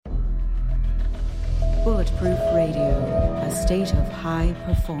Bulletproof Radio, a state of high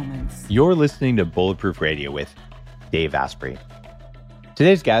performance. You're listening to Bulletproof Radio with Dave Asprey.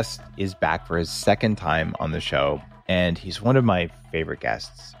 Today's guest is back for his second time on the show, and he's one of my favorite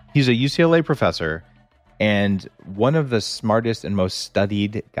guests. He's a UCLA professor and one of the smartest and most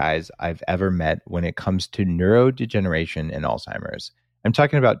studied guys I've ever met when it comes to neurodegeneration and Alzheimer's. I'm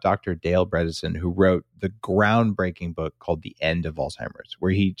talking about Dr. Dale Bredesen, who wrote the groundbreaking book called The End of Alzheimer's,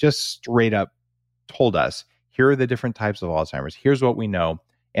 where he just straight up told us, here are the different types of Alzheimer's. Here's what we know.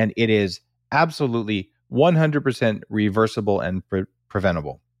 And it is absolutely 100% reversible and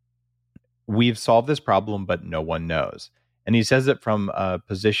preventable. We've solved this problem, but no one knows. And he says it from a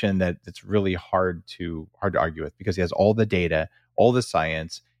position that it's really hard to argue with, because he has all the data, all the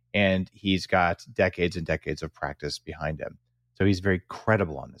science, and he's got decades and decades of practice behind him. So he's very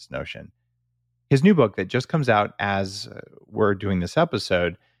credible on this notion. His new book that just comes out as we're doing this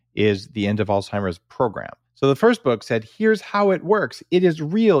episode is The End of Alzheimer's Program. So the first book said, here's how it works. It is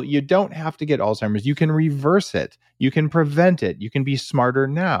real. You don't have to get Alzheimer's. You can reverse it. You can prevent it. You can be smarter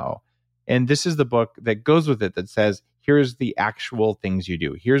now. And this is the book that goes with it that says, here's the actual things you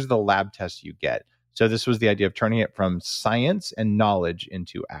do. Here's the lab tests you get. So this was the idea of turning it from science and knowledge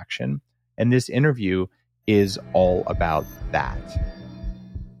into action. And this interview is all about that.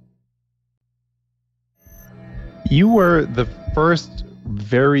 You were the first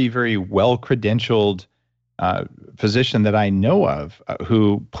very, very well-credentialed physician that I know of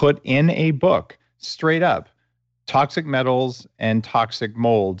who put in a book straight up, toxic metals and toxic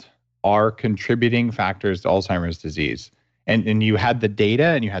mold are contributing factors to Alzheimer's disease. And you had the data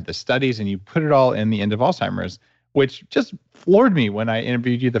and you had the studies and you put it all in The End of Alzheimer's, which just floored me when I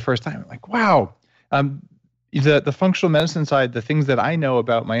interviewed you the first time. I'm like, wow, the functional medicine side, the things that I know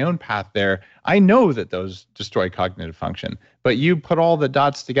about my own path there, I know that those destroy cognitive function. But you put all the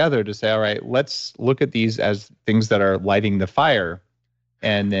dots together to say, all right, let's look at these as things that are lighting the fire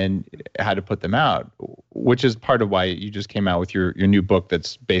and then how to put them out, which is part of why you just came out with your new book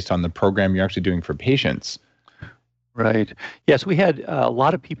that's based on the program you're actually doing for patients. Right. Yes, we had a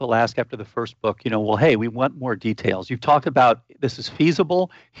lot of people ask after the first book, well, hey, we want more details. You've talked about this is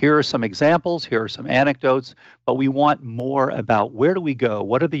feasible. Here are some examples. Here are some anecdotes. But we want more about where do we go?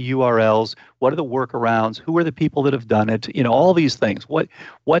 What are the URLs? What are the workarounds? Who are the people that have done it? All these things. What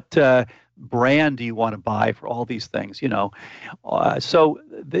brand do you want to buy for all these things?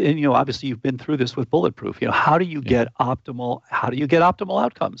 Obviously you've been through this with Bulletproof. How do you get optimal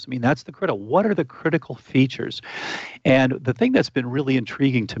outcomes? I mean, that's the critical. What are the critical features? And the thing that's been really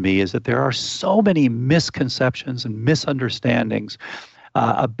intriguing to me is that there are so many misconceptions and misunderstandings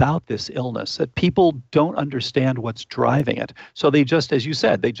about this illness that people don't understand what's driving it. So they just, as you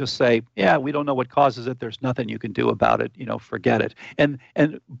said, they just say, yeah, we don't know what causes it. There's nothing you can do about it. Forget it. And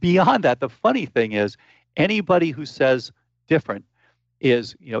beyond that, the funny thing is anybody who says different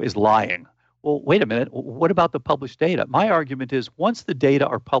is lying. Well, wait a minute. What about the published data? My argument is once the data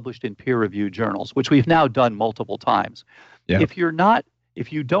are published in peer-reviewed journals, which we've now done multiple times, if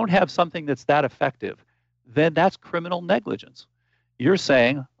you don't have something that's that effective, then that's criminal negligence. You're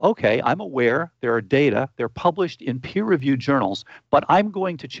saying, okay, I'm aware there are data, they're published in peer-reviewed journals, but I'm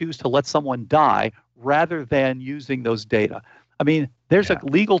going to choose to let someone die rather than using those data. I mean, there's a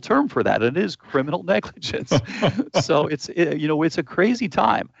legal term for that, and it is criminal negligence. So it's a crazy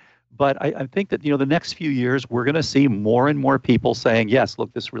time. But I think that, the next few years, we're going to see more and more people saying, yes,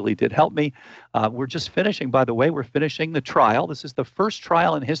 look, this really did help me. We're just finishing, by the way, we're finishing the trial. This is the first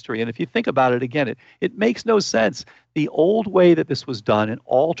trial in history. And if you think about it again, it makes no sense. The old way that this was done in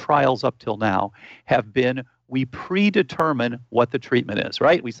all trials up till now have been, we predetermine what the treatment is,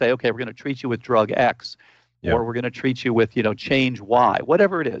 right? We say, okay, we're going to treat you with drug X. Yep. Or we're going to treat you with, change Y,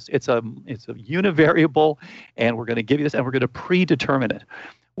 whatever it is. It's a univariable, and we're going to give you this, and we're going to predetermine it.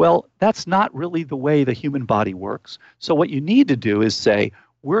 Well, that's not really the way the human body works. So what you need to do is say,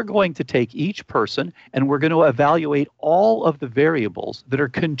 we're going to take each person and we're going to evaluate all of the variables that are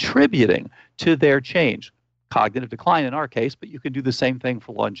contributing to their change. Cognitive decline in our case, but you can do the same thing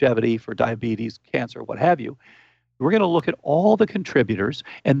for longevity, for diabetes, cancer, what have you. We're going to look at all the contributors,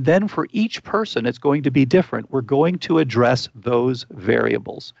 and then for each person, it's going to be different. We're going to address those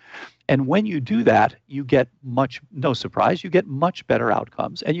variables. And when you do that, you get no surprise, you get much better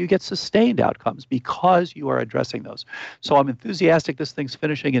outcomes, and you get sustained outcomes because you are addressing those. So I'm enthusiastic. This thing's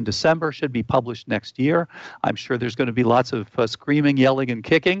finishing in December, should be published next year. I'm sure there's going to be lots of screaming, yelling, and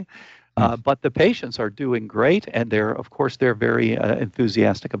kicking. But the patients are doing great, and they're very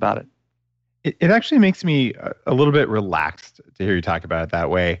enthusiastic about it. It actually makes me a little bit relaxed to hear you talk about it that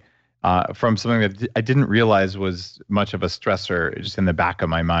way, from something that I didn't realize was much of a stressor just in the back of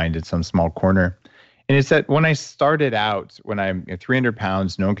my mind in some small corner. And it's that when I started out, when I'm 300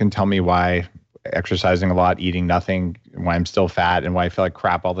 pounds, no one can tell me why exercising a lot, eating nothing, why I'm still fat, and why I feel like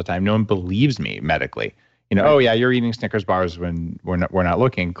crap all the time. No one believes me medically. Right. Oh yeah, you're eating Snickers bars when we're not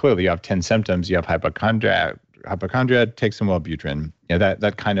looking. Clearly, you have 10 symptoms. You have hypochondria. Take some Wellbutrin.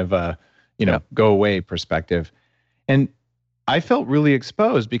 That kind of go away perspective. And I felt really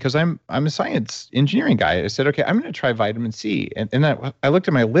exposed because I'm a science engineering guy. I said, okay, I'm going to try vitamin C. And I looked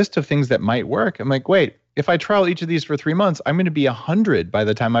at my list of things that might work. I'm like, wait, if I trial each of these for 3 months, I'm going to be 100 by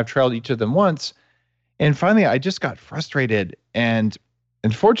the time I've trialed each of them once. And finally, I just got frustrated. And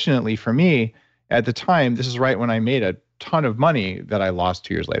unfortunately for me, at the time, this is right when I made a ton of money that I lost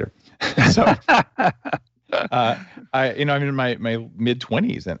 2 years later. So I'm in my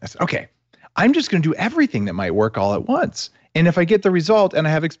mid-20s. And I said, okay, I'm just going to do everything that might work all at once. And if I get the result and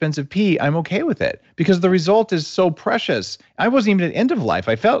I have expensive pee, I'm okay with it because the result is so precious. I wasn't even at the end of life.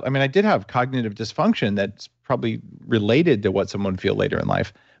 I did have cognitive dysfunction that's probably related to what someone feel later in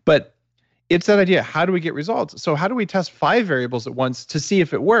life. But it's that idea, how do we get results? So how do we test 5 variables at once to see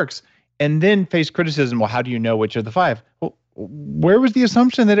if it works and then face criticism? Well, how do you know which of the 5? Well, where was the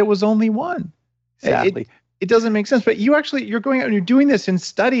assumption that it was only one? Exactly. It doesn't make sense. But you're going out and you're doing this in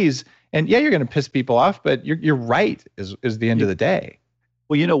studies. And yeah, you're going to piss people off, but you're right is the end of the day.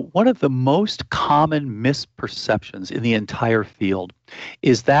 Well, one of the most common misperceptions in the entire field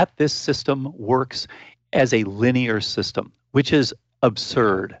is that this system works as a linear system, which is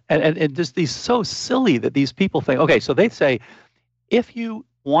absurd. And just these so silly that these people think, okay, so they say, if you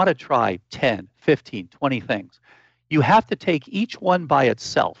want to try 10, 15, 20 things, you have to take each one by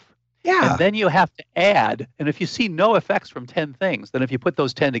itself. Yeah. And then you have to add, and if you see no effects from 10 things, then if you put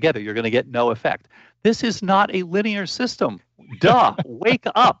those 10 together, you're going to get no effect. This is not a linear system. Duh, wake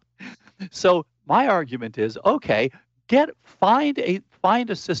up. So my argument is, okay, find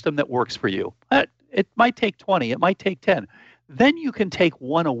a system that works for you. It might take 20, it might take 10. Then you can take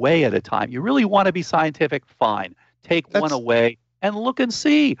one away at a time. You really want to be scientific? Fine. Take one away and look and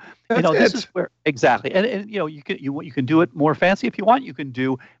see. This is where exactly. And you can do it more fancy if you want. You can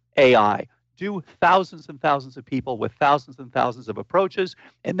do AI. Do thousands and thousands of people with thousands and thousands of approaches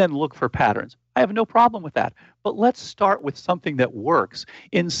and then look for patterns. I have no problem with that. But let's start with something that works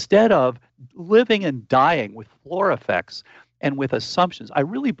instead of living and dying with floor effects and with assumptions. I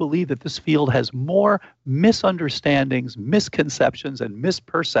really believe that this field has more misunderstandings, misconceptions, and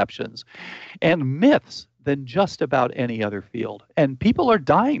misperceptions and myths than just about any other field. And people are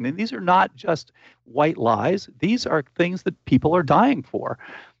dying. And these are not just white lies. These are things that people are dying for.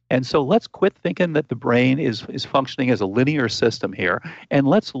 And so let's quit thinking that the brain is functioning as a linear system here, and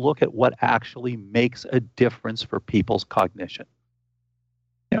let's look at what actually makes a difference for people's cognition.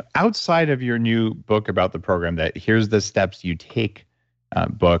 Outside of your new book about the program, that here's the steps you take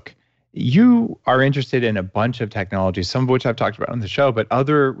book, you are interested in a bunch of technologies, some of which I've talked about on the show, but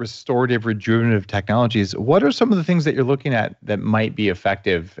other restorative, rejuvenative technologies. What are some of the things that you're looking at that might be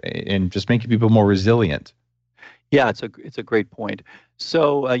effective in just making people more resilient? Yeah, it's a great point.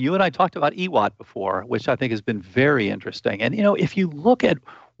 So you and I talked about EWAT before, which I think has been very interesting. And, if you look at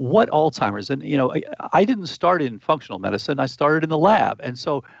what Alzheimer's, and, I didn't start in functional medicine, I started in the lab. And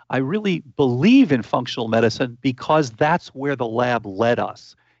so I really believe in functional medicine because that's where the lab led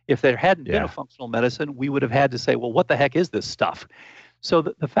us. If there hadn't been a functional medicine, we would have had to say, well, what the heck is this stuff? So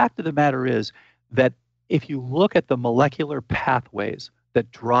the fact of the matter is that if you look at the molecular pathways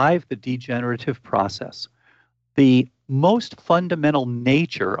that drive the degenerative process, the most fundamental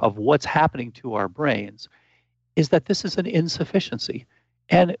nature of what's happening to our brains is that this is an insufficiency.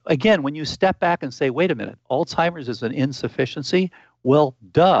 And again, when you step back and say, wait a minute, Alzheimer's is an insufficiency, well,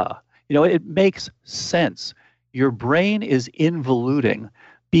 duh. It makes sense. Your brain is involuting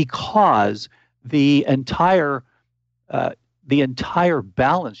because the entire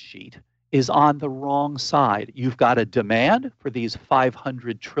balance sheet is on the wrong side. You've got a demand for these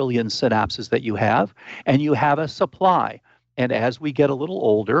 500 trillion synapses that you have, and you have a supply. And as we get a little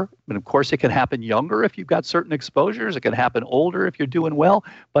older, and of course it can happen younger if you've got certain exposures, it can happen older if you're doing well,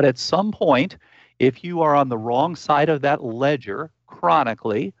 but at some point, if you are on the wrong side of that ledger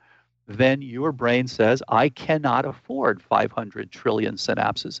chronically, then your brain says, I cannot afford 500 trillion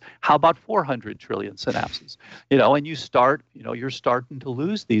synapses. How about 400 trillion synapses? And you start, you're starting to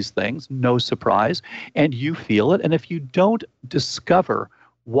lose these things, no surprise, and you feel it. And if you don't discover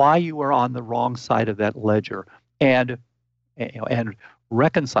why you are on the wrong side of that ledger and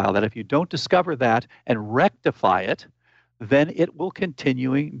reconcile that, if you don't discover that and rectify it, then it will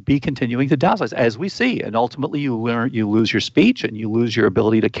be continuing to downsize, as we see. And ultimately, you lose your speech and you lose your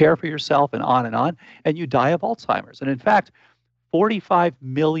ability to care for yourself and on, and you die of Alzheimer's. And in fact, 45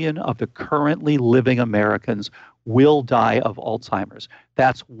 million of the currently living Americans will die of Alzheimer's.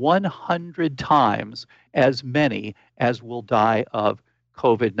 That's 100 times as many as will die of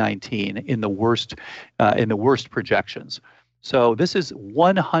COVID-19 in the worst projections. So this is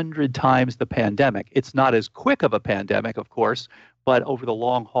 100 times the pandemic. It's not as quick of a pandemic, of course, but over the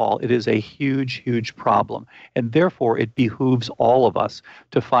long haul, it is a huge, huge problem. And therefore, it behooves all of us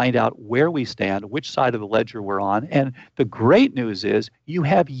to find out where we stand, which side of the ledger we're on. And the great news is you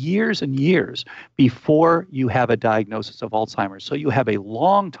have years and years before you have a diagnosis of Alzheimer's. So you have a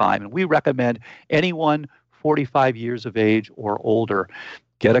long time. And we recommend anyone 45 years of age or older,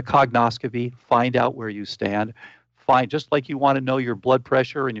 get a cognoscopy, find out where you stand. Just like you want to know your blood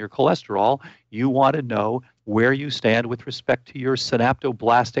pressure and your cholesterol, you want to know where you stand with respect to your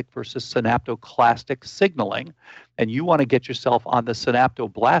synaptoblastic versus synaptoclastic signaling. And you want to get yourself on the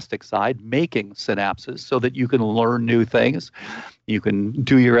synaptoblastic side, making synapses so that you can learn new things. You can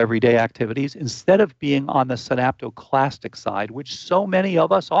do your everyday activities instead of being on the synaptoclastic side, which so many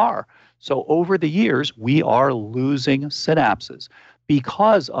of us are. So over the years, we are losing synapses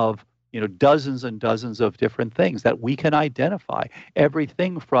because of dozens and dozens of different things that we can identify.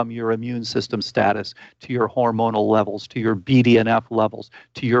 Everything from your immune system status to your hormonal levels, to your BDNF levels,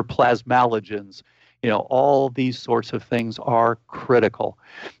 to your plasmalogens. All these sorts of things are critical.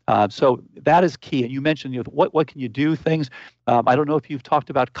 So that is key. And you mentioned, what can you do things. I don't know if you've talked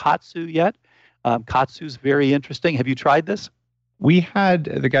about Katsu yet. Katsu's very interesting. Have you tried this? We had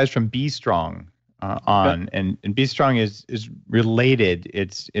the guys from Be Strong on, and Be Strong is related.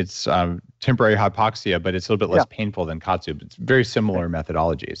 It's temporary hypoxia, but it's a little bit less painful than Katsu. But it's very similar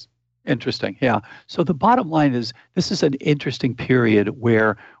methodologies. Interesting, yeah. So the bottom line is this is an interesting period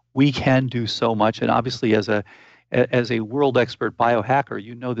where we can do so much, and obviously as a world expert biohacker,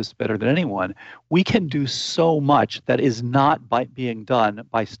 you know this better than anyone. We can do so much that is not being done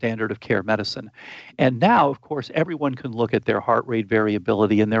by standard of care medicine. And now, of course, everyone can look at their heart rate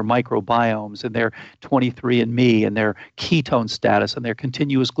variability and their microbiomes and their 23andMe and their ketone status and their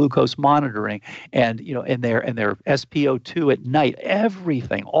continuous glucose monitoring and their SpO2 at night,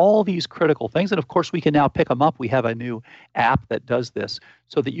 everything, all these critical things. And of course, we can now pick them up. We have a new app that does this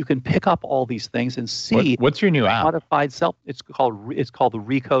so that you can pick up all these things and see. What's your new app? Modified self. It's called the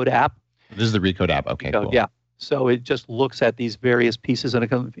Recode app. This is the Recode app. Okay, cool. Yeah. So it just looks at these various pieces and it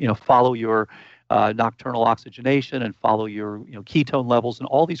can follow your nocturnal oxygenation and follow your ketone levels and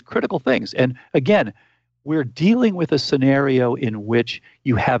all these critical things. And again, we're dealing with a scenario in which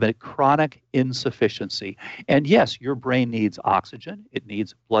you have a chronic insufficiency. And yes, your brain needs oxygen, it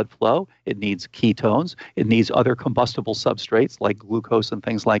needs blood flow, it needs ketones, it needs other combustible substrates like glucose and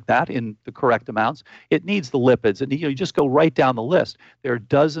things like that in the correct amounts. It needs the lipids. And you just go right down the list. There are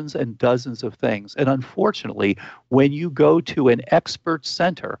dozens and dozens of things. And unfortunately, when you go to an expert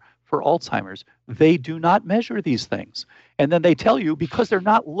center for Alzheimer's, they do not measure these things. And then they tell you because they're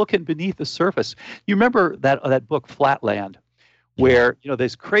not looking beneath the surface. You remember that book, Flatland, where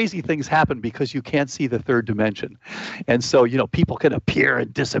these crazy things happen because you can't see the third dimension. And so, people can appear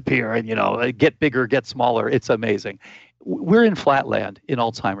and disappear and, get bigger, get smaller. It's amazing. We're in Flatland in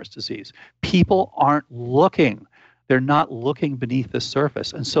Alzheimer's disease. People aren't looking. They're not looking beneath the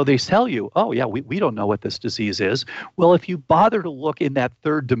surface. And so they tell you, oh, yeah, we don't know what this disease is. Well, if you bother to look in that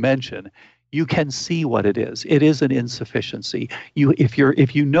third dimension, you can see what it is. It is an insufficiency.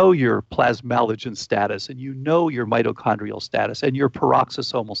 If you know your plasmalogen status and you know your mitochondrial status and your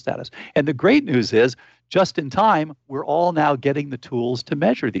peroxisomal status. And the great news is, just in time, we're all now getting the tools to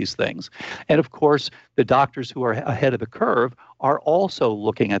measure these things. And of course, the doctors who are ahead of the curve are also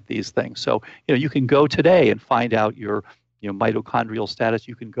looking at these things. So, you can go today and find out your mitochondrial status.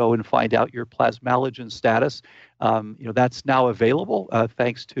 You can go and find out your plasmalogen status. That's now available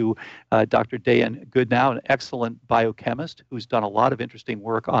thanks to Dr. Dan Goodnow, an excellent biochemist who's done a lot of interesting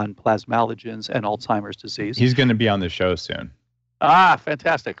work on plasmalogens and Alzheimer's disease. He's going to be on the show soon. Ah,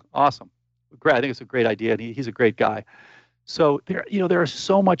 fantastic. Awesome. Great. I think it's a great idea, and he's a great guy. So there is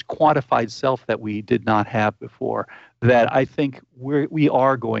so much quantified self that we did not have before that I think we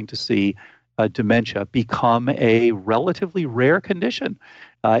are going to see dementia become a relatively rare condition.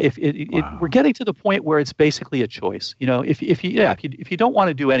 We're getting to the point where it's basically a choice. If you don't want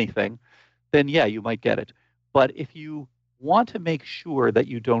to do anything, then yeah, you might get it. But if you want to make sure that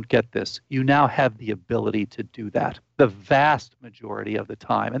you don't get this, you now have the ability to do that the vast majority of the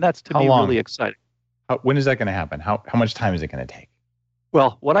time, and that's to me really exciting. When is that going to happen? How much time is it going to take?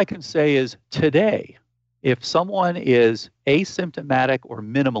 Well, what I can say is today, if someone is asymptomatic or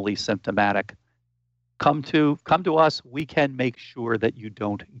minimally symptomatic, come to us. We can make sure that you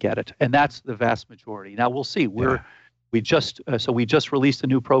don't get it, and that's the vast majority. Now we'll see. We just released a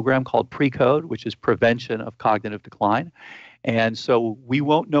new program called Pre-Code, which is prevention of cognitive decline. And so we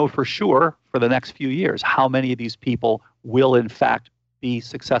won't know for sure for the next few years how many of these people will in fact be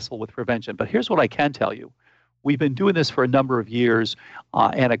successful with prevention. But here's what I can tell you. We've been doing this for a number of years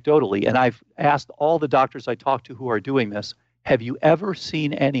anecdotally, and I've asked all the doctors I talk to who are doing this, have you ever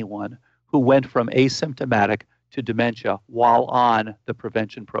seen anyone who went from asymptomatic to dementia while on the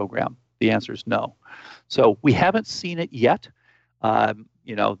prevention program? The answer is no. So we haven't seen it yet.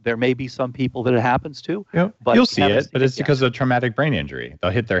 There may be some people that it happens to. Yep. But you'll see it, but it's because of traumatic brain injury.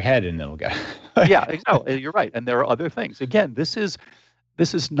 They'll hit their head and it'll go. Yeah, exactly. You're right. And there are other things. Again, this is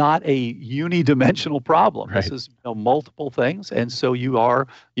not a unidimensional problem. Right. This is multiple things, and so you're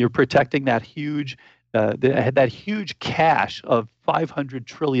protecting that huge cache of 500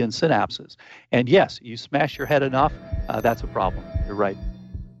 trillion synapses. And yes, you smash your head enough, that's a problem. You're right.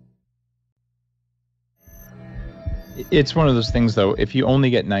 It's one of those things, though. If you only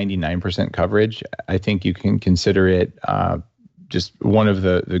get 99% coverage, I think you can consider it just one of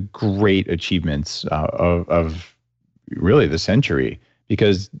the great achievements of really the century,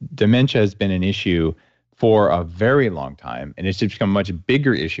 because dementia has been an issue for a very long time, and it's just become a much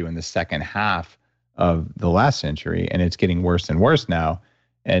bigger issue in the second half of the last century, and it's getting worse and worse now.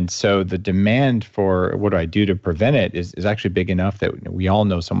 And so the demand for what do I do to prevent it is actually big enough that we all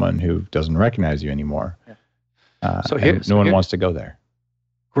know someone who doesn't recognize you anymore. Yeah. No one wants to go there.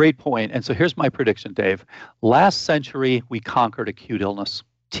 Great point. And so here's my prediction, Dave. Last century, we conquered acute illness,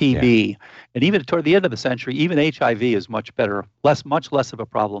 TB, and even toward the end of the century, even HIV is much less of a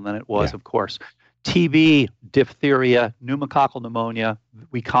problem than it was, of course. TB, diphtheria, pneumococcal pneumonia,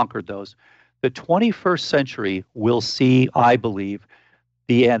 we conquered those. The 21st century will see, I believe,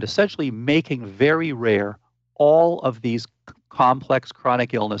 the end essentially making very rare all of these complex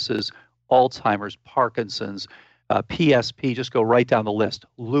chronic illnesses, Alzheimer's, Parkinson's, PSP, just go right down the list,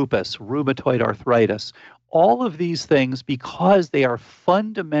 lupus, rheumatoid arthritis, all of these things, because they are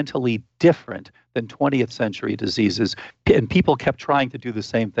fundamentally different than 20th century diseases, and people kept trying to do the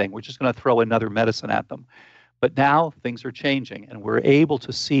same thing. We're just going to throw another medicine at them. But now things are changing, and we're able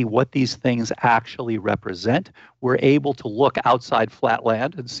to see what these things actually represent. We're able to look outside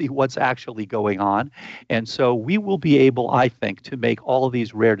Flatland and see what's actually going on. And so we will be able, I think, to make all of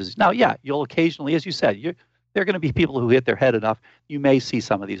these rare diseases. Now, you'll occasionally, as you said, there are going to be people who hit their head enough. You may see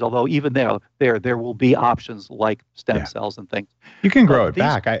some of these, although even there will be options like stem cells and things. You can grow it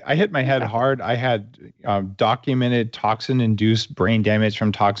back. I hit my head hard. I had documented toxin-induced brain damage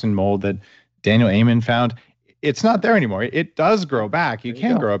from toxin mold that Daniel Amen found. It's not there anymore. It does grow back. You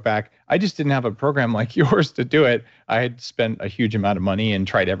can grow it back. I just didn't have a program like yours to do it. I had spent a huge amount of money and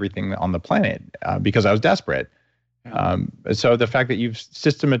tried everything on the planet because I was desperate. So the fact that you've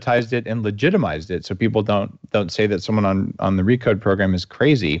systematized it and legitimized it, so people don't say that someone on the Recode program is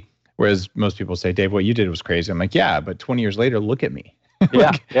crazy, whereas most people say, Dave, what you did was crazy. I'm like, yeah, but 20 years later, look at me.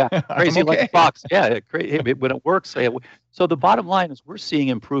 Crazy like a fox. When it works. So the bottom line is we're seeing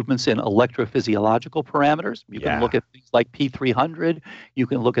improvements in electrophysiological parameters. You can look at things like P300. You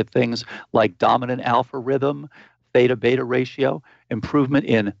can look at things like dominant alpha rhythm, theta-beta ratio, improvement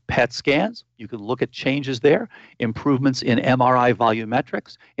in PET scans. You can look at changes there, improvements in MRI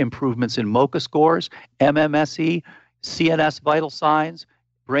volumetrics, improvements in MoCA scores, MMSE, CNS vital signs,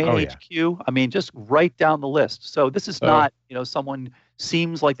 brain HQ. I mean, just right down the list. So this is not, someone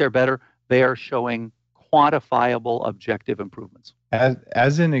seems like they're better. They are showing quantifiable objective improvements.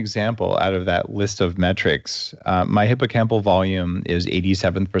 As an example, out of that list of metrics, my hippocampal volume is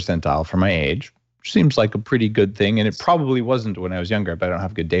 87th percentile for my age, which seems like a pretty good thing. And it probably wasn't when I was younger, but I don't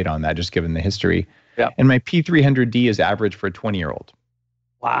have good data on that, just given the history. Yeah. And my P300D is average for a 20-year-old.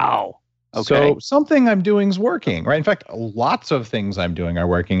 Wow. Okay. So something I'm doing is working, right? In fact, lots of things I'm doing are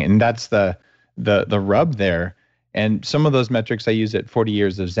working. And that's the rub there. And some of those metrics I use at 40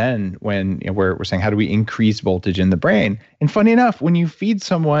 Years of Zen when we're saying, how do we increase voltage in the brain? And funny enough, when you feed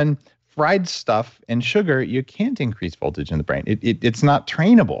someone fried stuff and sugar, you can't increase voltage in the brain. It's not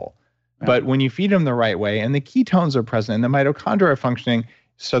trainable. Yeah. But when you feed them the right way and the ketones are present and the mitochondria are functioning,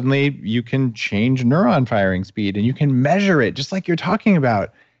 suddenly you can change neuron firing speed and you can measure it just like you're talking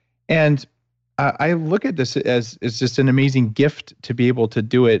about. And I look at this as it's just an amazing gift to be able to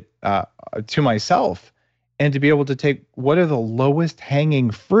do it to myself. And to be able to take what are the lowest hanging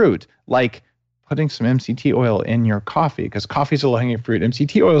fruit, like putting some MCT oil in your coffee, because coffee is a low hanging fruit,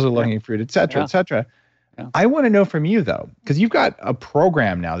 MCT oil is a low hanging fruit, et cetera, et cetera. Yeah. I want to know from you, though, because you've got a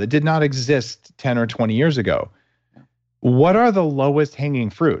program now that did not exist 10 or 20 years ago. Yeah. What are the lowest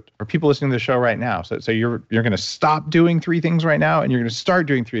hanging fruit for people listening to the show right now? So you're going to stop doing 3 things right now, and you're going to start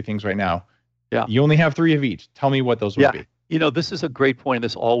doing 3 things right now. Yeah. You only have 3 of each. Tell me what those would be. This is a great point, and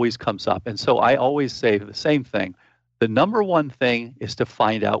this always comes up. And so I always say the same thing. The number one thing is to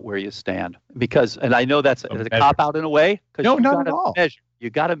find out where you stand. And I know that's a cop-out in a way. No, not at all. You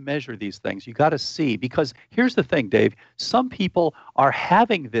got to measure these things. You got to see, because here's the thing, Dave. Some people are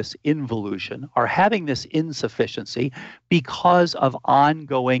having this involution, are having this insufficiency because of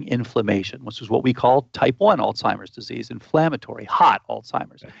ongoing inflammation, which is what we call type 1 Alzheimer's disease, inflammatory, hot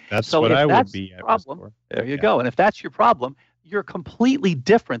Alzheimer's. That's what I would be at risk for. There you go. And if that's your problem, you're completely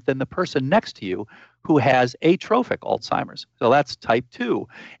different than the person next to you who has atrophic Alzheimer's. So that's type 2.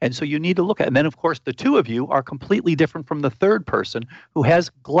 And so you need to look at, and then of course the two of you are completely different from the third person who has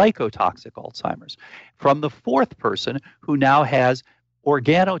glycotoxic Alzheimer's, from the fourth person who now has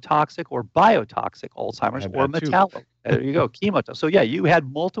organotoxic or biotoxic Alzheimer's, or metallo. There you go, chemotoxic. So yeah, you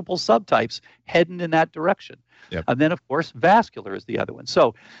had multiple subtypes heading in that direction. Yep. And then of course vascular is the other one.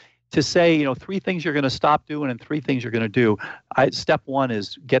 So to say, 3 things you're going to stop doing and 3 things you're going to do, step 1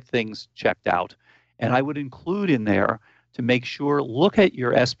 is get things checked out. And I would include in there to make sure, look at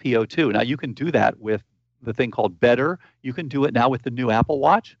your SpO2. Now, you can do that with the thing called Better. You can do it now with the new Apple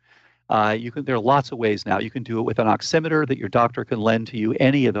Watch. There are lots of ways now. You can do it with an oximeter that your doctor can lend to you,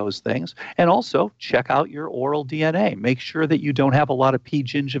 any of those things. And also check out your oral DNA. Make sure that you don't have a lot of P.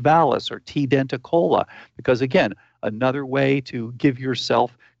 gingivalis or T. denticola, because again, another way to give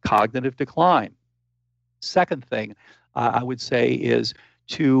yourself cognitive decline. Second thing I would say is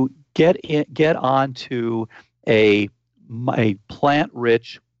to get onto a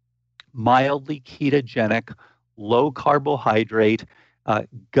plant-rich, mildly ketogenic, low carbohydrate,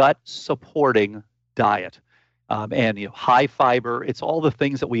 gut-supporting diet. And high fiber. It's all the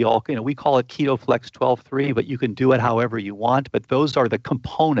things that we all, we call it KetoFlex 12-3, but you can do it however you want. But those are the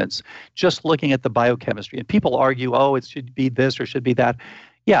components, just looking at the biochemistry. And people argue, it should be this or should be that.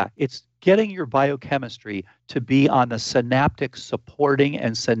 Yeah, it's getting your biochemistry to be on the synaptic supporting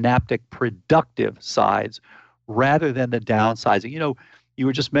and synaptic productive sides rather than the downsizing. You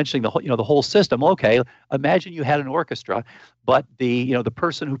were just mentioning the whole system. Okay, imagine you had an orchestra, but the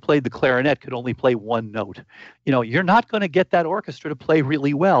person who played the clarinet could only play one note. You're not going to get that orchestra to play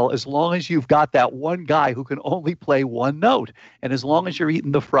really well as long as you've got that one guy who can only play one note. And as long as you're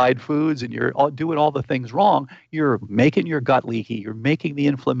eating the fried foods and you're doing all the things wrong, you're making your gut leaky. You're making the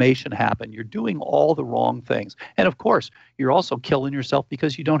inflammation happen. You're doing all the wrong things. And of course, you're also killing yourself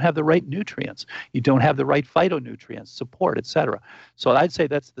because you don't have the right nutrients. You don't have the right phytonutrients, support, et cetera. So I'd say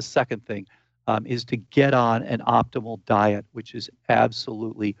that's the second thing, is to get on an optimal diet, which is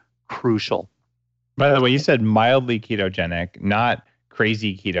absolutely crucial. By the way, you said mildly ketogenic, not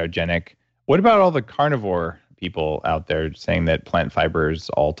crazy ketogenic. What about all the carnivore people out there saying that plant fiber is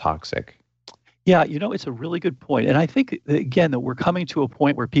all toxic? Yeah, it's a really good point. And I think, again, that we're coming to a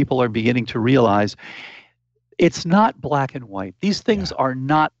point where people are beginning to realize it's not black and white. These things are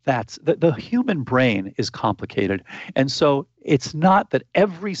not that. The human brain is complicated. And so it's not that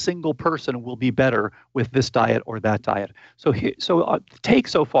every single person will be better with this diet or that diet. So take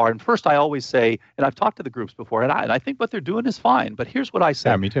so far. And first, I always say, and I've talked to the groups before, and I think what they're doing is fine. But here's what I say.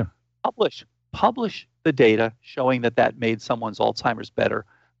 Yeah, me too. Publish the data showing that made someone's Alzheimer's better.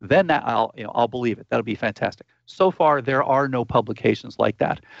 Then I'll believe it. That'll be fantastic. So far, there are no publications like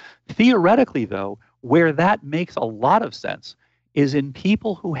that. Theoretically, though, where that makes a lot of sense is in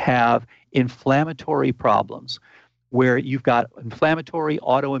people who have inflammatory problems, where you've got inflammatory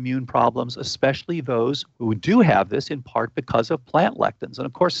autoimmune problems, especially those who do have this in part because of plant lectins. And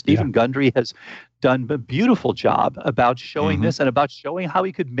of course, Stephen Gundry has done a beautiful job about showing this and about showing how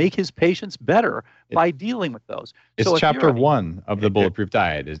he could make his patients better by dealing with those. It's chapter 1 of the Bulletproof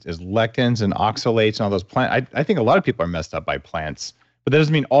Diet is lectins and oxalates and all those plants. I think a lot of people are messed up by plants, but that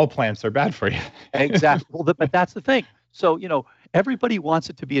doesn't mean all plants are bad for you. Exactly. Well, but that's the thing. So, everybody wants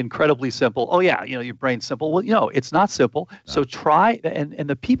it to be incredibly simple. Oh, yeah, your brain's simple. Well, it's not simple. No. So try, and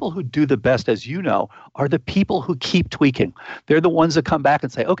the people who do the best, as you know, are the people who keep tweaking. They're the ones that come back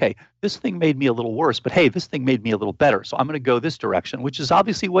and say, okay, this thing made me a little worse, but hey, this thing made me a little better. So I'm going to go this direction, which is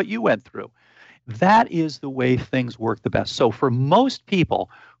obviously what you went through. That is the way things work the best. So for most people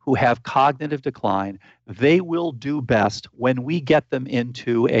who have cognitive decline, they will do best when we get them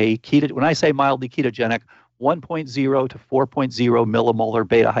into a when I say mildly ketogenic, 1.0 to 4.0 millimolar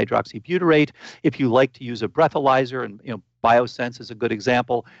beta hydroxybutyrate. If you like to use a breathalyzer, and Biosense is a good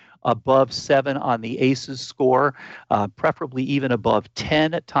example, above 7 on the ACEs score, preferably even above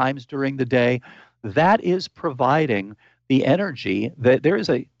 10 at times during the day. That is providing the energy. That there is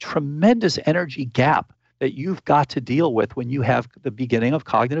a tremendous energy gap that you've got to deal with when you have the beginning of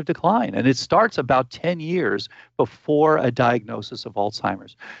cognitive decline. And it starts about 10 years before a diagnosis of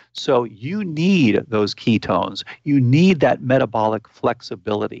Alzheimer's. So you need those ketones. You need that metabolic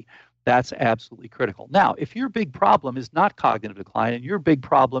flexibility. That's absolutely critical. Now, if your big problem is not cognitive decline and your big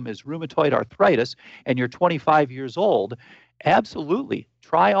problem is rheumatoid arthritis and you're 25 years old, absolutely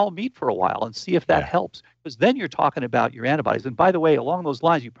try all meat for a while and see if that helps, because then you're talking about your antibodies. And by the way, along those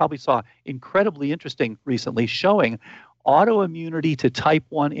lines, you probably saw incredibly interesting recently showing autoimmunity to type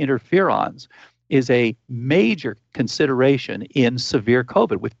 1 interferons is a major consideration in severe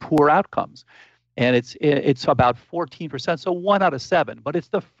COVID with poor outcomes. And it's about 14%, so 1 out of 7. But it's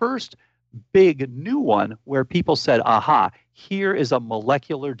the first big new one where people said, aha, here is a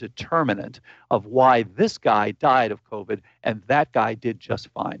molecular determinant of why this guy died of COVID and that guy did just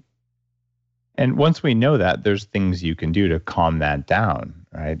fine. And once we know that, there's things you can do to calm that down,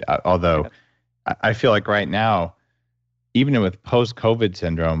 right? Although I feel like right now, even with post-COVID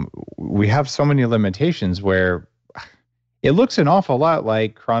syndrome, we have so many limitations where it looks an awful lot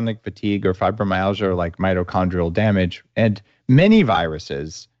like chronic fatigue or fibromyalgia or like mitochondrial damage. And many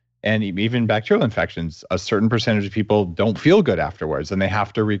viruses and even bacterial infections, a certain percentage of people don't feel good afterwards and they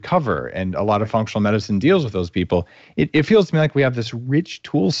have to recover. And a lot of functional medicine deals with those people. It feels to me like we have this rich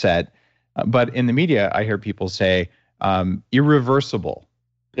tool set, but in the media, I hear people say irreversible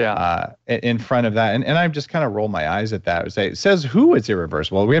in front of that. And I just kind of roll my eyes at that and say, it says who it's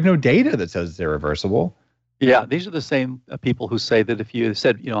irreversible? We have no data that says it's irreversible. Yeah, these are the same people who say that if you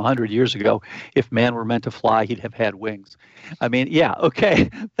said, 100 years ago, if man were meant to fly, he'd have had wings. I mean, yeah,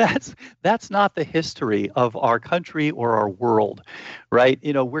 okay, that's not the history of our country or our world, right?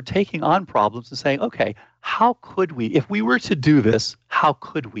 We're taking on problems and saying, okay, how could we, if we were to do this, how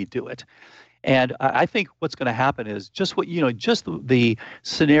could we do it? And I think what's going to happen is just the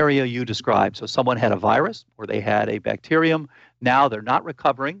scenario you described. So someone had a virus or they had a bacterium. Now they're not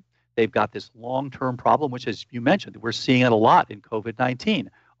recovering. They've got this long-term problem, which, as you mentioned, we're seeing it a lot in COVID-19.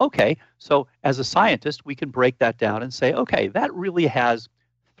 Okay, so as a scientist, we can break that down and say, okay, that really has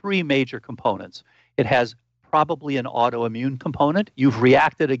 3 major components. It has probably an autoimmune component. You've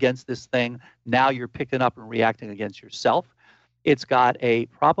reacted against this thing. Now you're picking up and reacting against yourself. It's got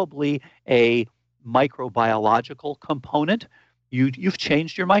probably a microbiological component. You've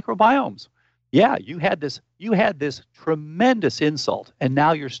changed your microbiomes. Yeah, you had this tremendous insult, and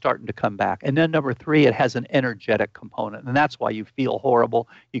now you're starting to come back. And then number 3, it has an energetic component, and that's why you feel horrible.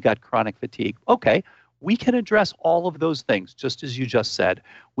 You got chronic fatigue. Okay, we can address all of those things, just as you just said.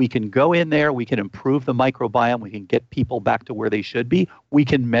 We can go in there, we can improve the microbiome, we can get people back to where they should be. We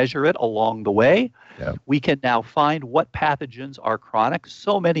can measure it along the way. Yeah. We can now find what pathogens are chronic.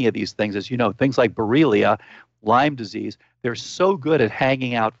 So many of these things, as you know, things like Borrelia, Lyme disease, they're so good at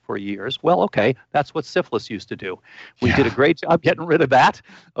hanging out for years. Well, okay, that's what syphilis used to do. We did a great job getting rid of that.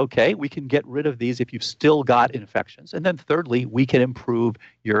 Okay, we can get rid of these if you've still got infections. And then thirdly, we can improve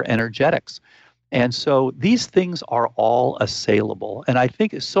your energetics. And so these things are all assailable. And I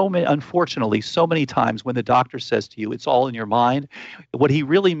think unfortunately, so many times when the doctor says to you, it's all in your mind, what he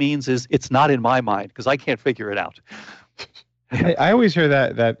really means is it's not in my mind because I can't figure it out. I always hear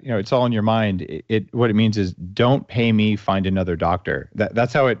that it's all in your mind. What it means is don't pay me, find another doctor.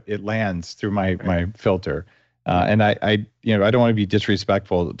 That's how it lands through my filter. And I don't want to be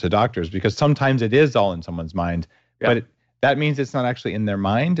disrespectful to doctors because sometimes it is all in someone's mind, but that means it's not actually in their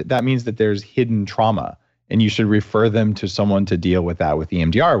mind. That means that there's hidden trauma and you should refer them to someone to deal with that with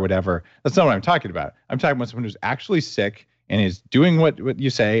EMDR or whatever. That's not what I'm talking about. I'm talking about someone who's actually sick and is doing what you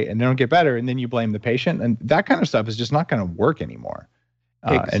say and they don't get better, and then you blame the patient, and that kind of stuff is just not going to work anymore.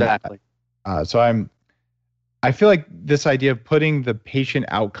 Exactly. So I feel like this idea of putting the patient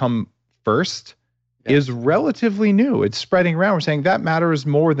outcome first is relatively new. It's spreading around. We're saying that matters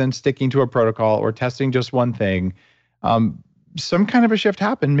more than sticking to a protocol or testing just one thing. Some kind of a shift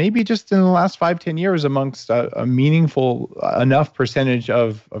happened, maybe just in the last 5-10 years amongst a meaningful enough percentage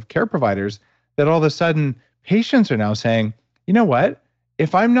of care providers that all of a sudden patients are now saying, you know what,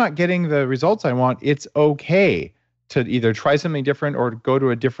 if I'm not getting the results I want, it's okay to either try something different or go to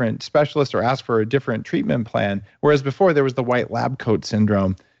a different specialist or ask for a different treatment plan. Whereas before there was the white lab coat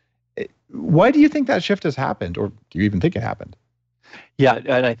syndrome. Why do you think that shift has happened, or do you even think it happened? Yeah,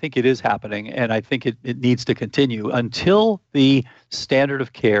 and I think it is happening, and I think it needs to continue until the standard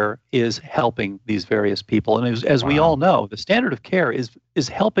of care is helping these various people. And as we all Wow. know, the standard of care is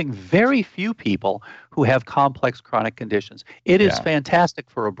helping very few people who have complex chronic conditions. It is Yeah. fantastic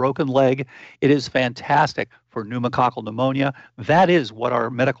for a broken leg. It is fantastic for pneumococcal pneumonia. That is what our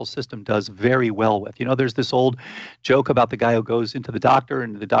medical system does very well with. There's this old joke about the guy who goes into the doctor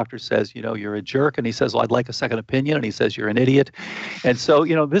and the doctor says, you're a jerk. And he says, well, I'd like a second opinion. And he says, you're an idiot. And so,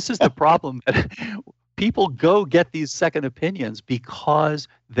 this is the problem that people go get these second opinions because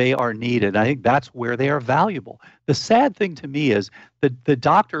they are needed. I think that's where they are valuable. The sad thing to me is that the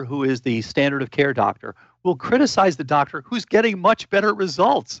doctor who is the standard of care doctor will criticize the doctor who's getting much better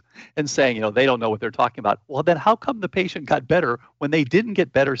results and saying, they don't know what they're talking about. Well, then how come the patient got better when they didn't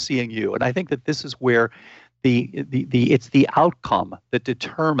get better seeing you? And I think that this is where it's the outcome that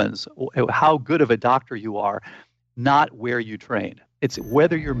determines how good of a doctor you are, not where you train. It's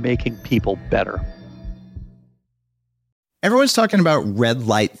whether you're making people better. Everyone's talking about red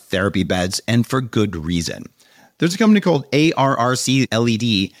light therapy beds, and for good reason. There's a company called ARRC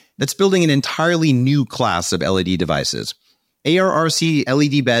LED that's building an entirely new class of LED devices. ARRC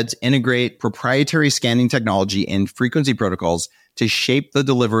LED beds integrate proprietary scanning technology and frequency protocols to shape the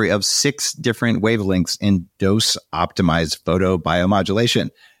delivery of 6 different wavelengths in dose-optimized photobiomodulation.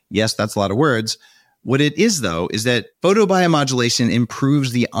 Yes, that's a lot of words. What it is, though, is that photobiomodulation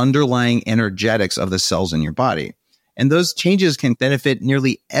improves the underlying energetics of the cells in your body. And those changes can benefit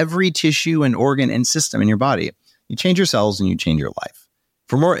nearly every tissue and organ and system in your body. You change your cells and you change your life.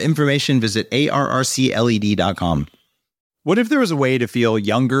 For more information, visit arrcled.com. What if there was a way to feel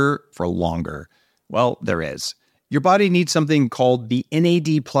younger for longer? Well, there is. Your body needs something called the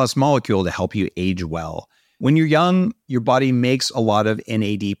NAD+ molecule to help you age well. When you're young, your body makes a lot of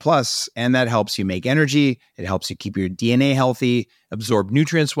NAD+, and that helps you make energy, it helps you keep your DNA healthy, absorb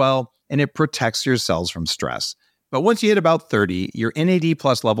nutrients well, and it protects your cells from stress. But once you hit about 30, your NAD+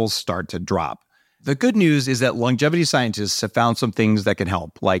 levels start to drop. The good news is that longevity scientists have found some things that can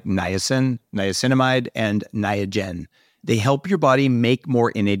help, like niacin, niacinamide, and Niagen. They help your body make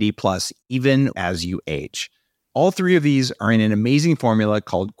more NAD+, even as you age. All 3 of these are in an amazing formula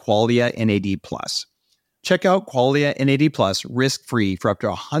called Qualia NAD+. Check out Qualia NAD+ risk-free for up to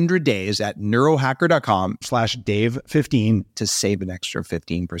 100 days at neurohacker.com/Dave15 to save an extra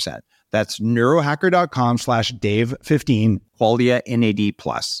 15%. That's neurohacker.com/Dave15, Qualia NAD+.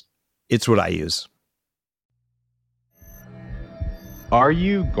 It's what I use. Are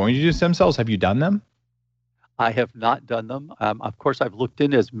you going to do stem cells? Have you done them? I have not done them. Of course, I've looked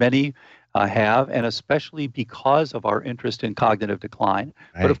in as many have, and especially because of our interest in cognitive decline.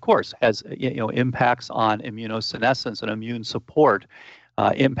 Right. But of course, has impacts on immunosenescence and immune support,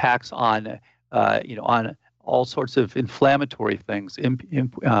 impacts on on all sorts of inflammatory things,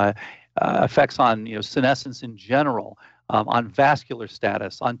 effects on senescence in general, on vascular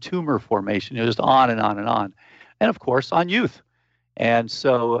status, on tumor formation, just on and on and on, and of course on youth. And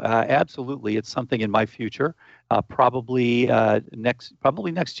so, absolutely, it's something in my future. Probably next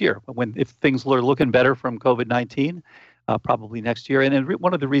year, if things are looking better from COVID-19. Probably next year. And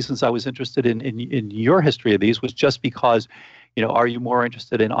one of the reasons I was interested in your history of these was just because, are you more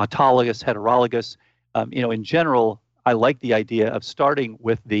interested in autologous, heterologous? In general, I like the idea of starting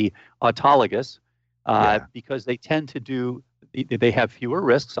with the autologous because they tend to they have fewer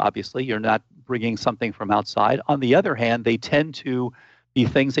risks. Obviously, you're not bringing something from outside. On the other hand, they tend to be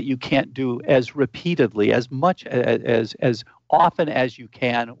things that you can't do as repeatedly, as much as often as you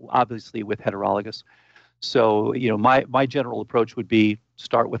can, obviously, with heterologous. So, my general approach would be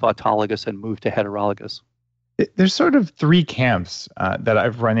start with autologous and move to heterologous. There's sort of 3 camps that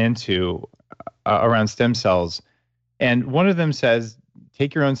I've run into around stem cells. And one of them says,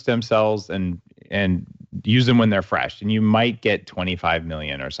 take your own stem cells and use them when they're fresh. And you might get 25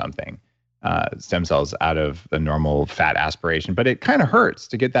 million or something stem cells out of the normal fat aspiration. But it kind of hurts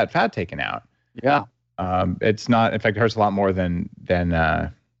to get that fat taken out. Yeah. It's not, in fact, it hurts a lot more than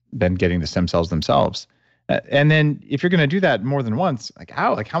getting the stem cells themselves. And then if you're going to do that more than once,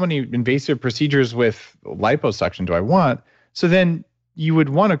 how many invasive procedures with liposuction do I want? So then you would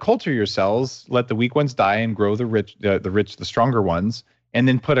want to culture your cells, let the weak ones die and grow the stronger ones, and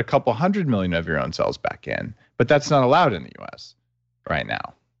then put a couple 100 million of your own cells back in. But that's not allowed in the US right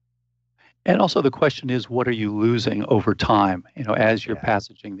now. And also the question is, what are you losing over time, as you're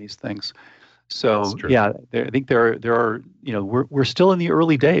passaging these things? So I think there are, we're still in the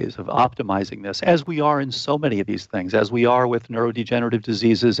early days of optimizing this, as we are in so many of these things, as we are with neurodegenerative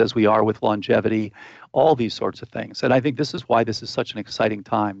diseases, as we are with longevity, all these sorts of things. And I think this is why this is such an exciting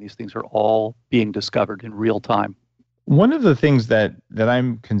time. These things are all being discovered in real time. One of the things that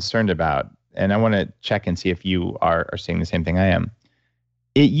I'm concerned about, and I want to check and see if you are seeing the same thing I am.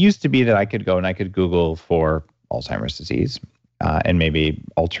 It used to be that I could go and I could Google for Alzheimer's disease and maybe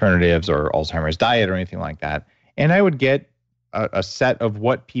alternatives or Alzheimer's diet or anything like that. And I would get a set of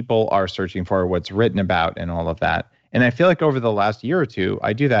what people are searching for, what's written about and all of that. And I feel like over the last year or two,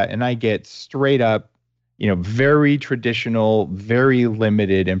 I do that and I get straight up, very traditional, very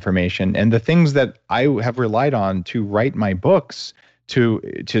limited information. And the things that I have relied on to write my books, to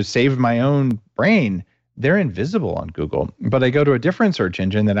save my own brain, they're invisible on Google. But I go to a different search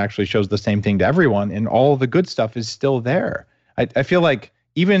engine that actually shows the same thing to everyone, and all the good stuff is still there. I feel like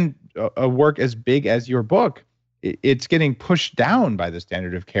even a work as big as your book, it's getting pushed down by the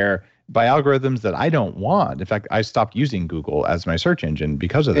standard of care by algorithms that I don't want. In fact, I stopped using Google as my search engine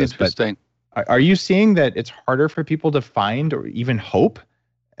because of this. Interesting. But are you seeing that it's harder for people to find or even hope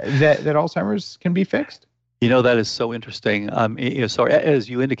that Alzheimer's can be fixed? That is so interesting. So as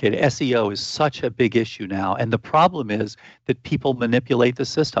you indicated, SEO is such a big issue now. And the problem is that people manipulate the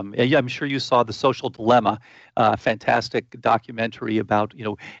system. I'm sure you saw The Social Dilemma, fantastic documentary about,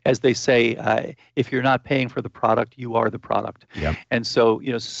 as they say, if you're not paying for the product, you are the product. Yep. And so,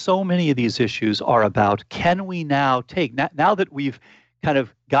 so many of these issues are about, can we now take, now that we've kind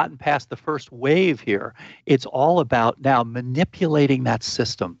of gotten past the first wave here, it's all about now manipulating that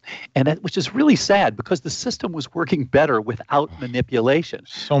system, which is really sad because the system was working better without manipulation.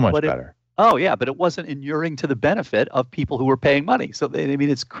 So much better. But it wasn't inuring to the benefit of people who were paying money. So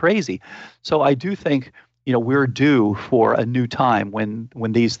it's crazy. So I do think we're due for a new time when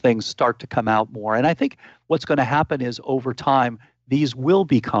these things start to come out more. And I think what's going to happen is over time these will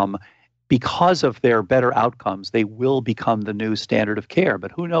become, because of their better outcomes, they will become the new standard of care.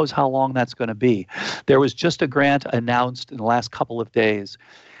 But who knows how long that's going to be. There was just a grant announced in the last couple of days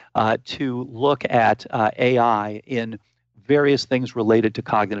to look at AI in various things related to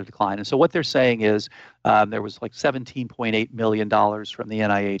cognitive decline. And so what they're saying is there was like $17.8 million from the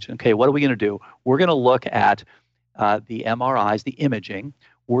NIH. Okay, what are we going to do? We're going to look at the MRIs, the imaging.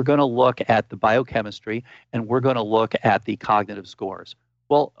 We're going to look at the biochemistry, and we're going to look at the cognitive scores.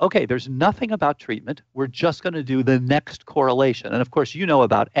 Well, okay, there's nothing about treatment. We're just going to do the next correlation. And of course,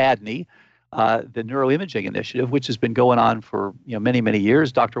 about ADNI, the neuroimaging initiative, which has been going on for many, many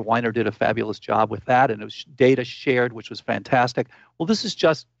years. Dr. Weiner did a fabulous job with that, and it was data shared, which was fantastic. Well, this is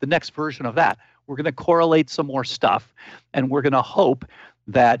just the next version of that. We're going to correlate some more stuff, and we're going to hope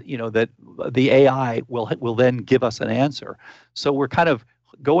that that the AI will then give us an answer. So we're kind of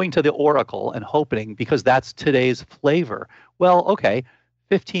going to the oracle and hoping, because that's today's flavor. Well, okay.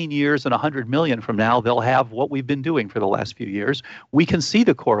 15 years and 100 million from now, they'll have what we've been doing for the last few years. We can see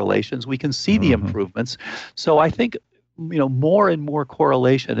the correlations. We can see the improvements. So I think, more and more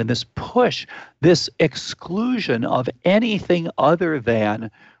correlation and this push, this exclusion of anything other than,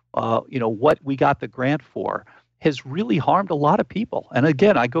 what we got the grant for has really harmed a lot of people. And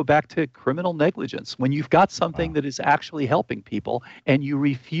again, I go back to criminal negligence. When you've got something that is actually helping people and you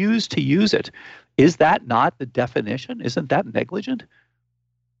refuse to use it, is that not the definition? Isn't that negligent?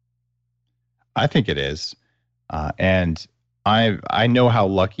 I think it is. And I know how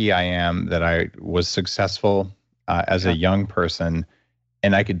lucky I am that I was successful as a young person,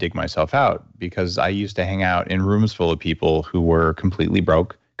 and I could dig myself out, because I used to hang out in rooms full of people who were completely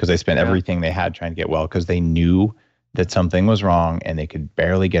broke because they spent everything they had trying to get well, because they knew that something was wrong and they could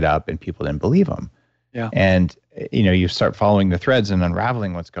barely get up and people didn't believe them. Yeah. And you start following the threads and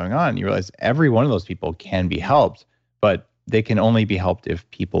unraveling what's going on. You realize every one of those people can be helped, but they can only be helped if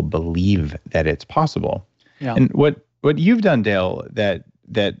people believe that it's possible. Yeah. And what you've done, Dale, that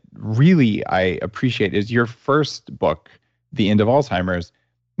really I appreciate is your first book, The End of Alzheimer's.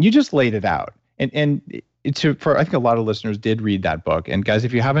 You just laid it out. And for I think a lot of listeners did read that book. And guys,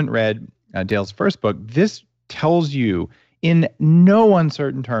 if you haven't read Dale's first book, this tells you in no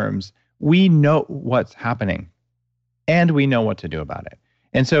uncertain terms, we know what's happening and we know what to do about it.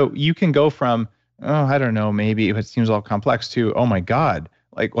 And so you can go from, I don't know, maybe if it seems all complex, to, oh my God,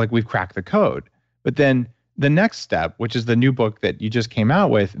 like we've cracked the code. But then the next step, which is the new book that you just came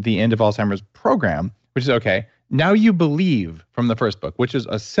out with, The End of Alzheimer's Program, which is, okay, now you believe from the first book, which is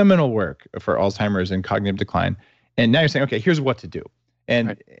a seminal work for Alzheimer's and cognitive decline. And now you're saying, okay, here's what to do.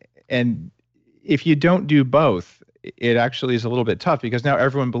 And if you don't do both, it actually is a little bit tough, because now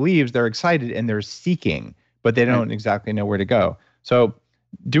everyone believes, they're excited, and they're seeking, but they don't exactly know where to go. So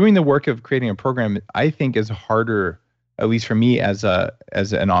doing the work of creating a program, I think, is harder, at least for me as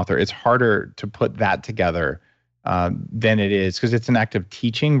an author. It's harder to put that together than it is, because it's an act of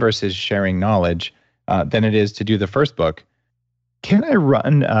teaching versus sharing knowledge, than it is to do the first book. Can I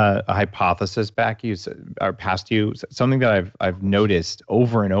run a hypothesis past you? Something that I've noticed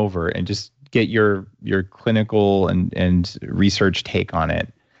over and over, and just get your clinical and research take on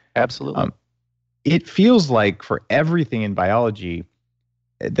it. Absolutely. It feels like for everything in biology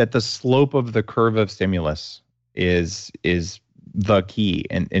that the slope of the curve of stimulus is the key,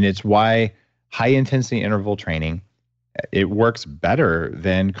 and it's why high intensity interval training, it works better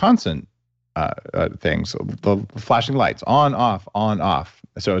than constant things. The flashing lights, on, off, on, off.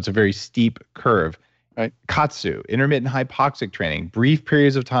 So it's a very steep curve. Right. Katsu, intermittent hypoxic training, brief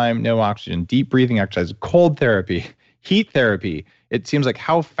periods of time, no oxygen, deep breathing exercise, cold therapy, heat therapy. It seems like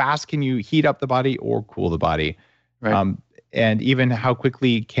how fast can you heat up the body or cool the body? Right. And even how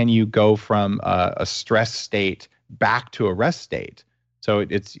quickly can you go from a stress state back to a rest state? So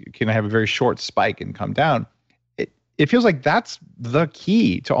it's you can have a very short spike and come down. It feels like that's the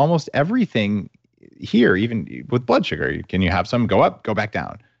key to almost everything here, even with blood sugar. Can you have some go up, go back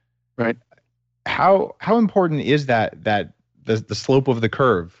down? Right. How important is that the slope of the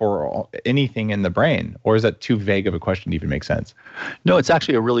curve for anything in the brain? Or is that too vague of a question to even make sense? No, it's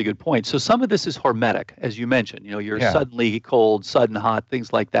actually a really good point. So some of this is hormetic, as you mentioned. You're suddenly cold, sudden hot,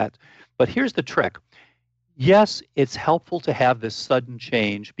 things like that. But here's the trick. Yes, it's helpful to have this sudden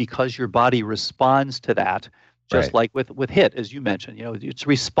change because your body responds to that, just like with HIIT, as you mentioned. It's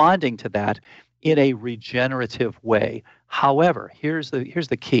responding to that in a regenerative way. However, here's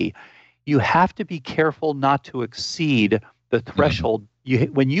the key. You have to be careful not to exceed the threshold.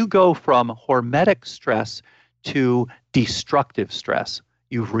 When you go from hormetic stress to destructive stress,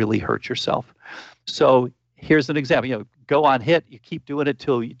 you've really hurt yourself. So here's an example. Go on HIIT. You keep doing it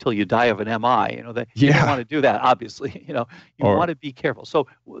till you die of an MI. You don't want to do that. Obviously, you want to be careful. So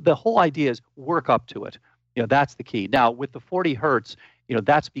the whole idea is work up to it. That's the key. Now with the 40 hertz,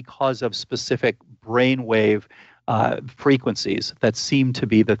 that's because of specific brainwave frequencies that seem to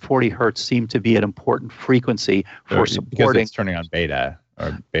be, that 40 hertz seem to be an important frequency for supporting. Because it's turning on beta,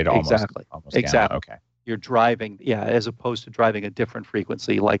 or beta exactly. almost exactly. Okay. You're driving, as opposed to driving a different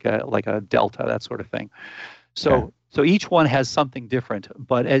frequency like a delta, that sort of thing. So each one has something different.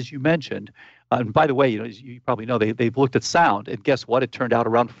 But as you mentioned, and by the way, as you probably know, they've looked at sound, and guess what? It turned out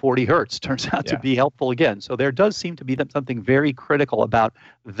around 40 hertz turns out to be helpful again. So there does seem to be something very critical about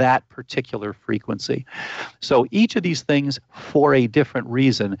that particular frequency. So each of these things, for a different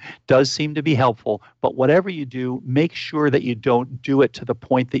reason, does seem to be helpful. But whatever you do, make sure that you don't do it to the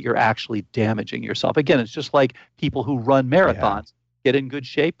point that you're actually damaging yourself. Again, it's just like people who run marathons, get in good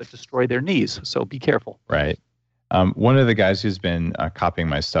shape, but destroy their knees. So be careful. Right. One of the guys who's been copying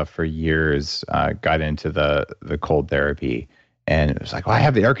my stuff for years got into the cold therapy, and it was like, well, I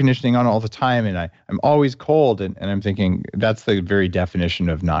have the air conditioning on all the time, and I'm always cold, and I'm thinking that's the very definition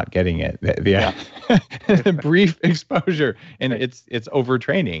of not getting it. The brief exposure, and it's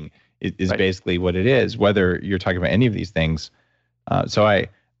overtraining is basically what it is. Whether you're talking about any of these things, so I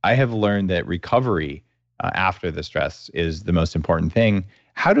have learned that recovery after the stress is the most important thing.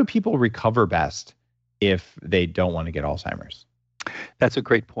 How do people recover best if they don't want to get Alzheimer's? That's a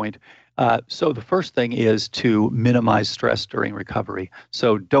great point. So the first thing is to minimize stress during recovery.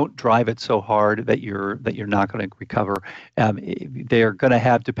 So don't drive it so hard that you're not going to recover. They're going to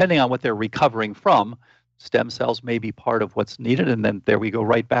have, depending on what they're recovering from, stem cells may be part of what's needed, and then there we go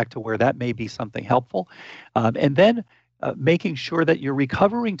right back to where that may be something helpful. And then making sure that you're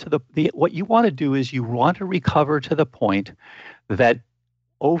recovering to what you want to do is you want to recover to the point that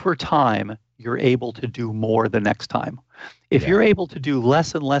over time, you're able to do more the next time. If you're able to do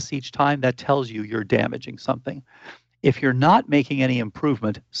less and less each time, that tells you you're damaging something. If you're not making any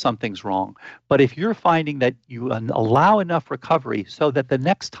improvement, something's wrong. But if you're finding that you allow enough recovery so that the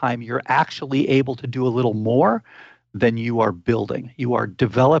next time you're actually able to do a little more, then you are building. You are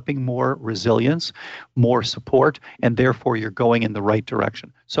developing more resilience, more support, and therefore you're going in the right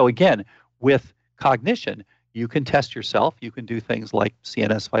direction. So again, with cognition, you can test yourself. You can do things like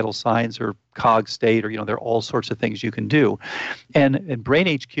CNS vital signs or cog state, or there are all sorts of things you can do. And Brain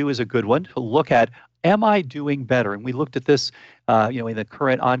HQ is a good one to look at. Am I doing better? And we looked at this, in the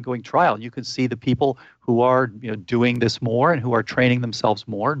current ongoing trial. You can see the people who are doing this more and who are training themselves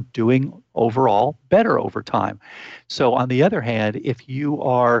more, doing overall better over time. So on the other hand, if you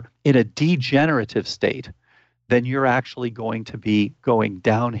are in a degenerative state, then you're actually going to be going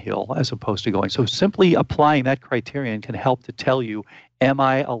downhill as opposed to going. So simply applying that criterion can help to tell you, am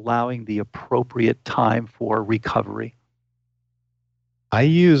I allowing the appropriate time for recovery? I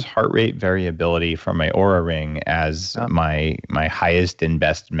use heart rate variability from my Oura Ring as my highest and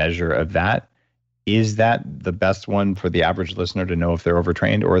best measure of that. Is that the best one for the average listener to know if they're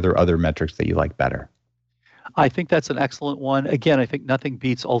overtrained, or are there other metrics that you like better? I think that's an excellent one. Again, I think nothing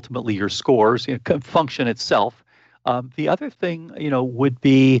beats ultimately your scores, function itself. The other thing, would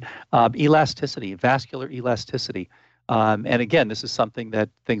be elasticity, vascular elasticity. And again, this is something that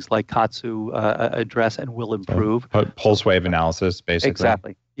things like KATSU address and will improve. So, pulse wave analysis, basically.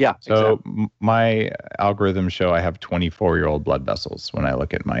 Exactly. Yeah. So exactly. My algorithms show I have 24-year-old blood vessels when I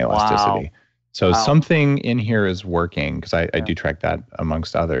look at my elasticity. Wow. So something in here is working because I do track that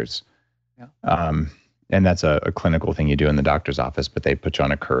amongst others. Yeah. And that's a clinical thing you do in the doctor's office, but they put you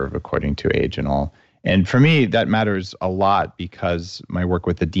on a curve according to age and all. And for me, that matters a lot because my work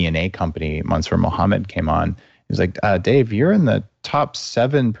with the DNA company, Mansour Mohammed, came on. He's like, Dave, you're in the top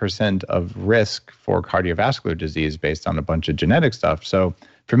 7% of risk for cardiovascular disease based on a bunch of genetic stuff. So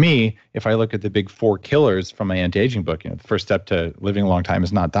for me, if I look at the big 4 killers from my anti-aging book, the first step to living a long time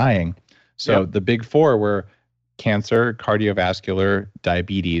is not dying. So the big 4 were cancer, cardiovascular,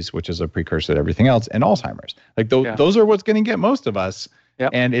 diabetes, which is a precursor to everything else, and Alzheimer's. Like those are what's going to get most of us.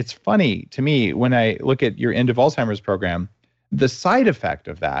 Yep. And it's funny to me when I look at your end of Alzheimer's program, the side effect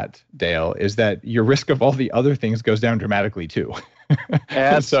of that, Dale, is that your risk of all the other things goes down dramatically too.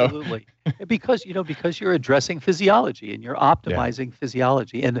 Absolutely. Because you're addressing physiology and you're optimizing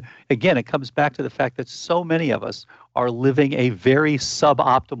physiology. And again, it comes back to the fact that so many of us are living a very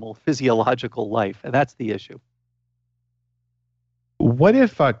suboptimal physiological life. And that's the issue. What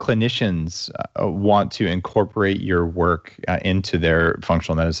if clinicians want to incorporate your work into their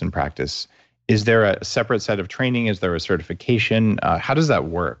functional medicine practice? Is there a separate set of training? Is there a certification? How does that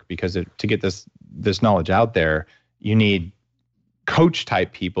work? Because to get this knowledge out there, you need coach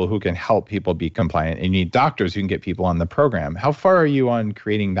type people who can help people be compliant, and you need doctors who can get people on the program. How far are you on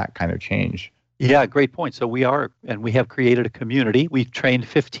creating that kind of change? Yeah, great point. So we have created a community. We've trained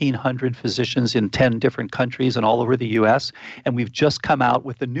 1,500 physicians in 10 different countries and all over the U.S., and we've just come out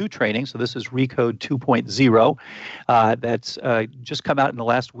with the new training. So this is Recode 2.0 that's just come out in the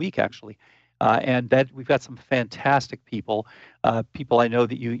last week, actually. And that we've got some fantastic people I know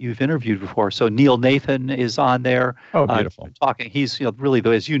that you've interviewed before. So Neil Nathan is on there. Oh, beautiful. Talking. He's really,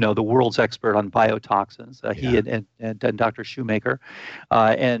 as you know, the world's expert on biotoxins. He and Dr. Shoemaker.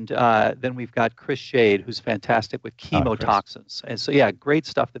 And then we've got Chris Shade, who's fantastic with chemotoxins. And so, great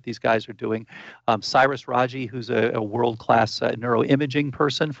stuff that these guys are doing. Cyrus Raji, who's a world-class neuroimaging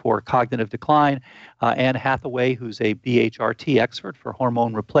person for cognitive decline. Anne Hathaway, who's a BHRT expert for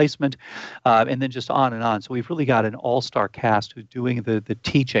hormone replacement. And then just on and on. So we've really got an all-star cast who's doing the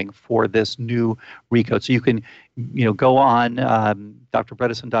teaching for this new Recode. So you can, go on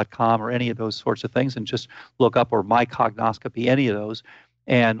drbredesen.com or any of those sorts of things and just look up, or My Cognoscopy, any of those,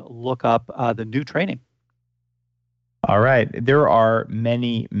 and look up the new training. All right. There are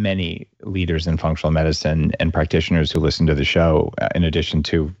many, many leaders in functional medicine and practitioners who listen to the show, in addition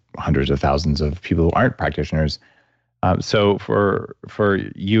to hundreds of thousands of people who aren't practitioners. So for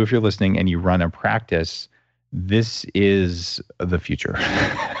you, if you're listening and you run a practice, this is the future.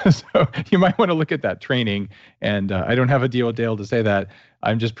 So you might want to look at that training. And I don't have a deal with Dale to say that.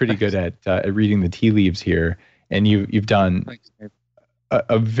 I'm just pretty good at reading the tea leaves here. And you've done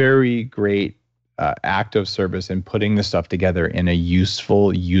a very great act of service in putting the stuff together in a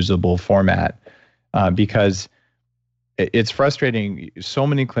useful, usable format. Because it's frustrating. So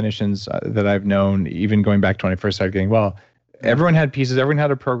many clinicians that I've known, even going back to when I first started getting well, everyone had pieces, everyone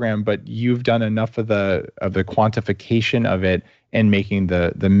had a program, but you've done enough of the quantification of it and making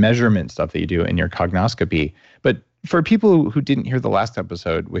the measurement stuff that you do in your cognoscopy. But for people who didn't hear the last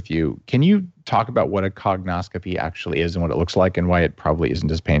episode with you, can you talk about what a cognoscopy actually is and what it looks like and why it probably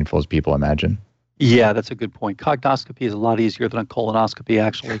isn't as painful as people imagine? Yeah, that's a good point. Cognoscopy is a lot easier than a colonoscopy,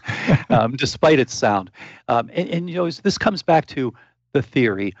 actually, despite its sound. And this comes back to the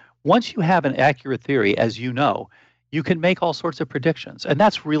theory. Once you have an accurate theory, as you know, you can make all sorts of predictions. And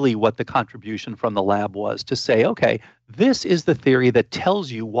that's really what the contribution from the lab was, to say, okay, this is the theory that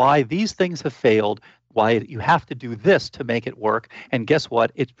tells you why these things have failed, why you have to do this to make it work. And guess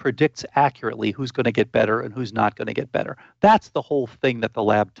what? It predicts accurately who's going to get better and who's not going to get better. That's the whole thing that the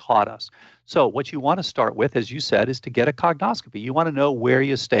lab taught us. So what you want to start with, as you said, is to get a cognoscopy. You want to know where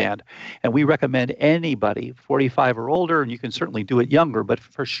you stand. And we recommend anybody 45 or older, and you can certainly do it younger, but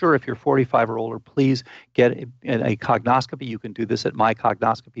for sure, if you're 45 or older, please get a cognoscopy. You can do this at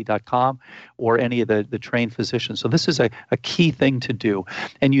mycognoscopy.com or any of the trained physicians. So this is a key thing to do.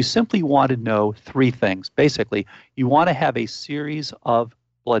 And you simply want to know 3 things. Basically, you want to have a series of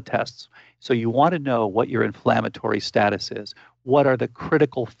blood tests. So you want to know what your inflammatory status is. what are the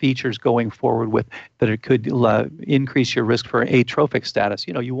critical features going forward with that it could increase your risk for atrophic status.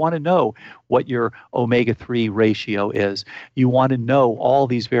 You want to know what your omega-3 ratio is. You want to know all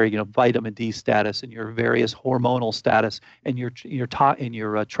these vitamin D status and your various hormonal status and your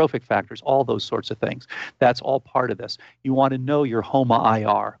trophic factors, all those sorts of things. That's all part of this. You want to know your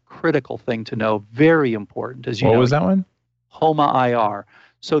HOMA-IR, critical thing to know, very important. As you know, what was that one? HOMA-IR.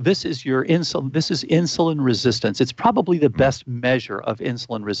 So this is your insulin. This is insulin resistance. It's probably the best measure of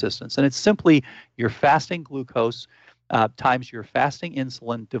insulin resistance, and it's simply your fasting glucose times your fasting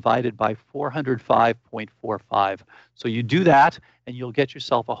insulin divided by 405.45. So you do that, and you'll get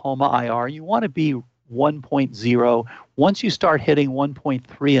yourself a HOMA-IR. You want to be 1.0. Once you start hitting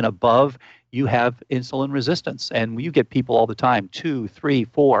 1.3 and above, you have insulin resistance. And you get people all the time, 2, 3,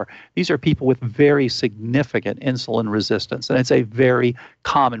 4. These are people with very significant insulin resistance. And it's a very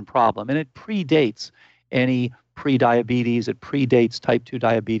common problem. And it predates any prediabetes. It predates type 2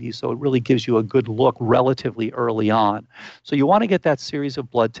 diabetes. So it really gives you a good look relatively early on. So you want to get that series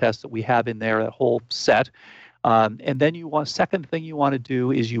of blood tests that we have in there, that whole set. And then second thing you want to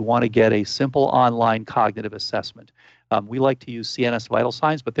do is you want to get a simple online cognitive assessment. We like to use CNS vital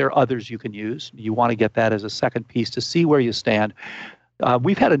signs, but there are others you can use. You want to get that as a second piece to see where you stand.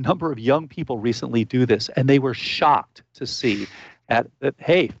 We've had a number of young people recently do this, and they were shocked to see that,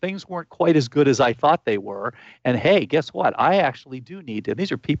 hey, things weren't quite as good as I thought they were. And hey, guess what? I actually do need to.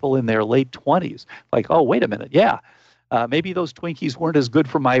 These are people in their late 20s. Like, oh, wait a minute. Yeah. Maybe those Twinkies weren't as good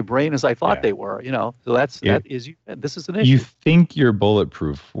for my brain as I thought they were, So this is an issue. You think you're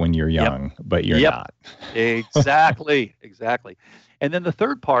bulletproof when you're young, but you're not. Exactly. And then the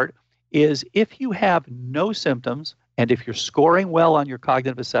third part is if you have no symptoms and if you're scoring well on your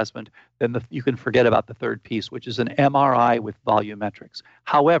cognitive assessment, then you can forget about the third piece, which is an MRI with volumetrics.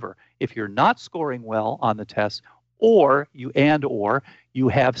 However, if you're not scoring well on the test, or you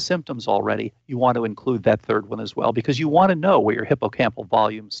have symptoms already, you want to include that third one as well, because you want to know where your hippocampal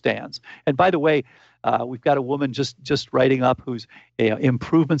volume stands. And by the way, we've got a woman just writing up who's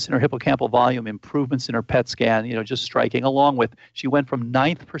improvements in her hippocampal volume, improvements in her PET scan, just striking, along with she went from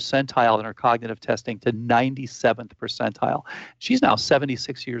 9th percentile in her cognitive testing to 97th percentile. She's now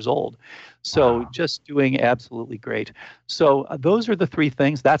 76 years old. So just doing absolutely great. So those are the three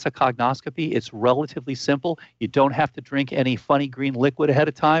things. That's a cognoscopy. It's relatively simple. You don't have to drink any funny green liquid ahead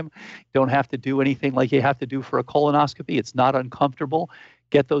of time. You don't have to do anything like you have to do for a colonoscopy. It's not uncomfortable.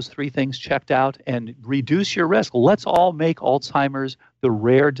 Get those three things checked out and reduce your risk. Let's all make Alzheimer's the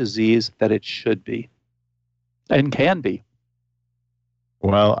rare disease that it should be and can be.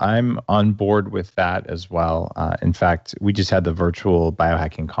 Well, I'm on board with that as well. In fact, we just had the virtual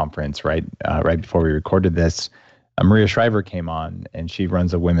biohacking conference right before we recorded this. Maria Shriver came on, and she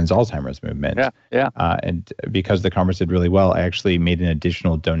runs a women's Alzheimer's movement. Yeah. And because the conference did really well, I actually made an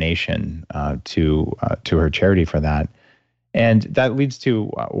additional donation to her charity for that. And that leads to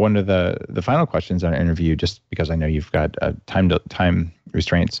one of the final questions on our interview, just because I know you've got time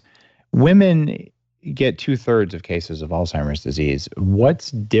restraints. Women get 2/3 of cases of Alzheimer's disease.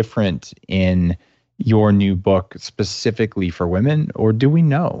 What's different in your new book specifically for women, or do we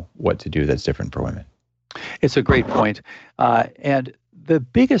know what to do that's different for women? It's a great point. And the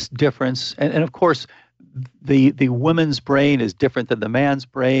biggest difference, and of course, the woman's brain is different than the man's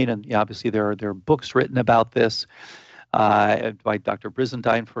brain, and obviously there are books written about this. By Dr.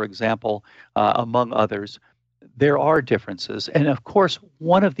 Bredesen, for example, among others. There are differences. And of course,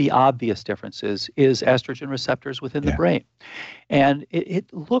 one of the obvious differences is estrogen receptors within the brain. And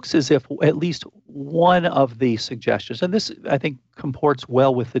it looks as if at least one of the suggestions, and this I think comports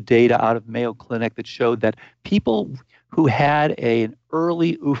well with the data out of Mayo Clinic that showed that people who had an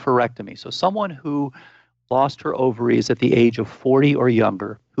early oophorectomy, so someone who lost her ovaries at the age of 40 or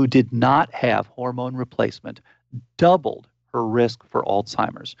younger, who did not have hormone replacement, doubled her risk for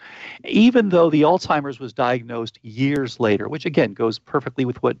Alzheimer's, even though the Alzheimer's was diagnosed years later, which again goes perfectly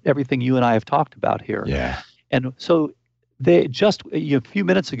with what everything you and I have talked about here. Yeah. And so a few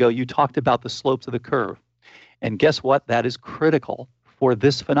minutes ago, you talked about the slopes of the curve. And guess what? That is critical for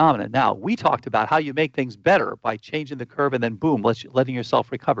this phenomenon. Now, we talked about how you make things better by changing the curve and then boom, letting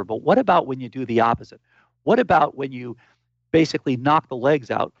yourself recover. But what about when you do the opposite? What about when you basically knock the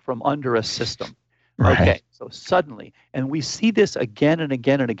legs out from under a system? Right. Okay, so suddenly, and we see this again and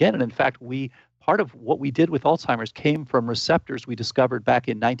again and again. And in fact, part of what we did with Alzheimer's came from receptors we discovered back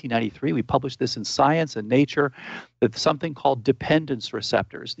in 1993. We published this in Science and Nature. That's something called dependence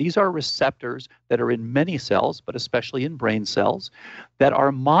receptors. These are receptors that are in many cells, but especially in brain cells, that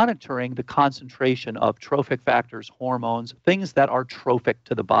are monitoring the concentration of trophic factors, hormones, things that are trophic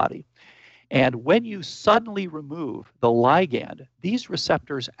to the body. And when you suddenly remove the ligand, these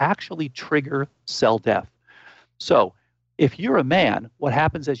receptors actually trigger cell death. So if you're a man, what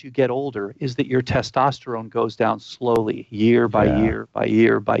happens as you get older is that your testosterone goes down slowly, year by year by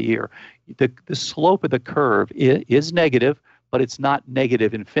year by year. The slope of the curve is negative, but it's not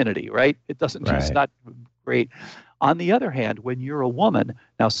negative infinity, right? It doesn't, it's not great. On the other hand, when you're a woman,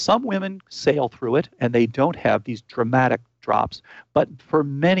 now some women sail through it and they don't have these dramatic drops. But for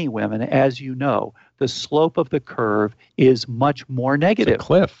many women, as you know, the slope of the curve is much more negative. It's a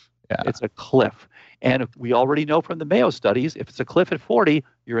cliff. Yeah. It's a cliff. And we already know from the Mayo studies, if it's a cliff at 40,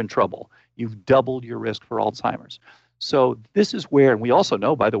 you're in trouble. You've doubled your risk for Alzheimer's. So this is where, and we also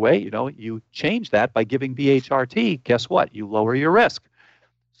know, by the way, you change that by giving BHRT. Guess what? You lower your risk.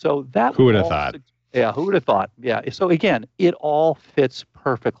 So that who would have thought? Yeah, who would have thought? Yeah. So again, it all fits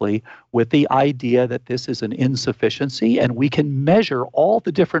perfectly with the idea that this is an insufficiency, and we can measure all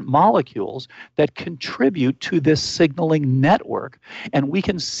the different molecules that contribute to this signaling network, and we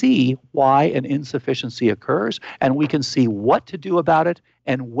can see why an insufficiency occurs, and we can see what to do about it,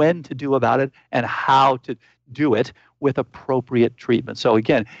 and when to do about it, and how to do it with appropriate treatment. So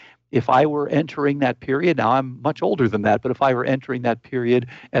again, if I were entering that period, now I'm much older than that, but if I were entering that period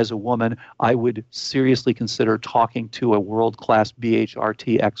as a woman, I would seriously consider talking to a world-class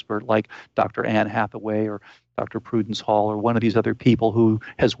BHRT expert like Dr. Anne Hathaway or Dr. Prudence Hall or one of these other people who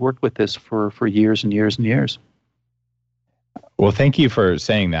has worked with this for years and years and years. Well, thank you for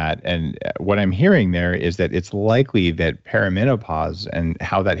saying that. And what I'm hearing there is that it's likely that perimenopause and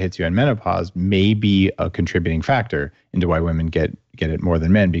how that hits you in menopause may be a contributing factor into why women get it more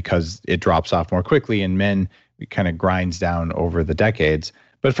than men, because it drops off more quickly, and men, it kind of grinds down over the decades.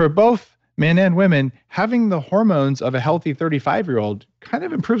 But for both men and women, having the hormones of a healthy 35-year-old kind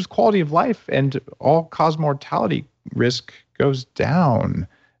of improves quality of life, and all-cause mortality risk goes down.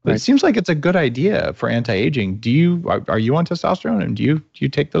 But it seems like it's a good idea for anti-aging. Are you on testosterone, and do you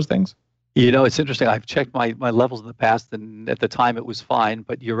take those things? It's interesting. I've checked my levels in the past, and at the time it was fine.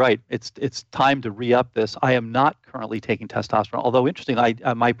 But you're right. It's time to re-up this. I am not currently taking testosterone. Although interesting, my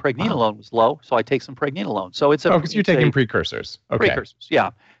pregnenolone was low, so I take some pregnenolone. So it's because you're taking precursors. Okay. Precursors, yeah.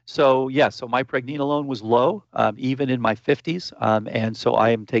 So so my pregnenolone was low, even in my 50s, and so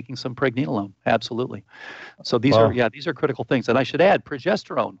I am taking some pregnenolone. Absolutely. So these are critical things. And I should add,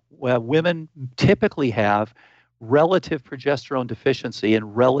 progesterone. Women typically have relative progesterone deficiency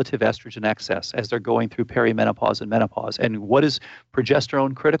and relative estrogen excess as they're going through perimenopause and menopause. And what is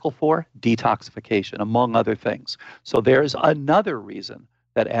progesterone critical for? Detoxification, among other things. So there's another reason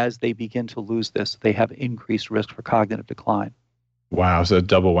that as they begin to lose this, they have increased risk for cognitive decline. Wow, so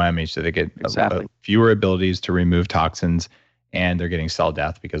double whammy. So they get fewer abilities to remove toxins, and they're getting cell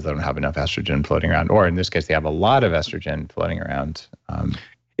death because they don't have enough estrogen floating around. Or in this case, they have a lot of estrogen floating around.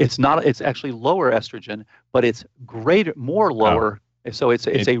 It's actually lower estrogen, but it's more lower. So it's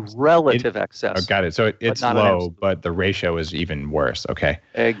a relative excess. Oh, got it. So it's low, but the ratio is even worse. Okay.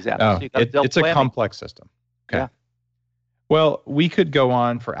 Exactly. So it's a complex system. Okay. Yeah. Well, we could go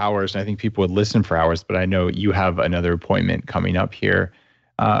on for hours, and I think people would listen for hours, but I know you have another appointment coming up here.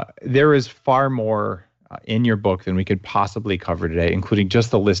 There is far more in your book than we could possibly cover today, including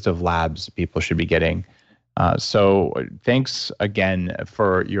just the list of labs people should be getting. So thanks again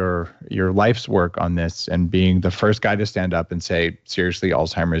for your life's work on this and being the first guy to stand up and say, seriously,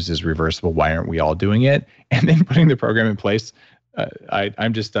 Alzheimer's is reversible. Why aren't we all doing it? And then putting the program in place. I'm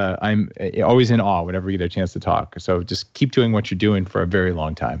always in awe whenever we get a chance to talk. So just keep doing what you're doing for a very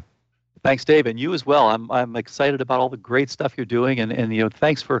long time. Thanks, Dave, and you as well. I'm excited about all the great stuff you're doing, and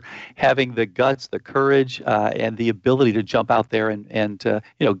thanks for having the guts, the courage, and the ability to jump out there and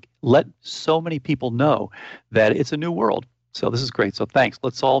let so many people know that it's a new world. So this is great. So thanks.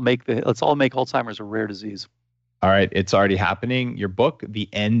 Let's all make Alzheimer's a rare disease. All right, it's already happening. Your book, The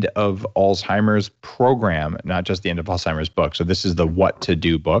End of Alzheimer's Program, not just The End of Alzheimer's book. So this is the What to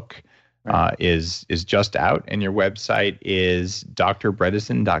Do book. Is just out, and your website is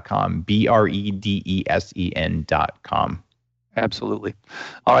drbredesen.com, BREDESEN.com. Absolutely.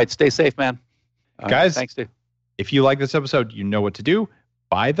 All right, stay safe, man. Guys, thanks, Dave. If you like this episode, you know what to do.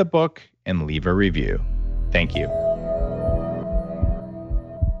 Buy the book and leave a review. Thank you.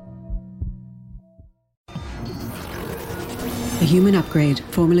 The Human Upgrade,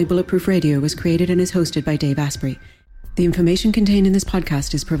 formerly Bulletproof Radio, was created and is hosted by Dave Asprey. The information contained in this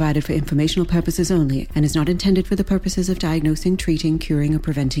podcast is provided for informational purposes only and is not intended for the purposes of diagnosing, treating, curing, or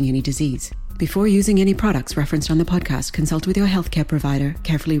preventing any disease. Before using any products referenced on the podcast, consult with your healthcare provider,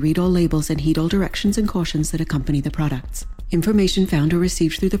 carefully read all labels, and heed all directions and cautions that accompany the products. Information found or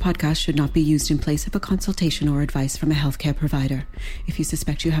received through the podcast should not be used in place of a consultation or advice from a healthcare provider. If you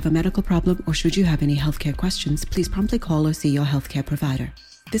suspect you have a medical problem or should you have any healthcare questions, please promptly call or see your healthcare provider.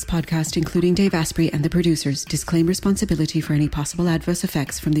 This podcast, including Dave Asprey and the producers, disclaim responsibility for any possible adverse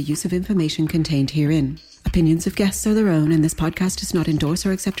effects from the use of information contained herein. Opinions of guests are their own, and this podcast does not endorse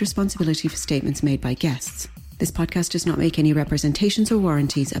or accept responsibility for statements made by guests. This podcast does not make any representations or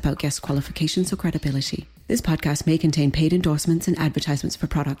warranties about guest qualifications or credibility. This podcast may contain paid endorsements and advertisements for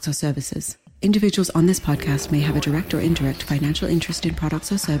products or services. Individuals on this podcast may have a direct or indirect financial interest in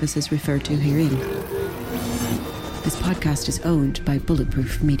products or services referred to herein. This podcast is owned by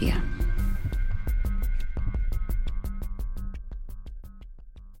Bulletproof Media.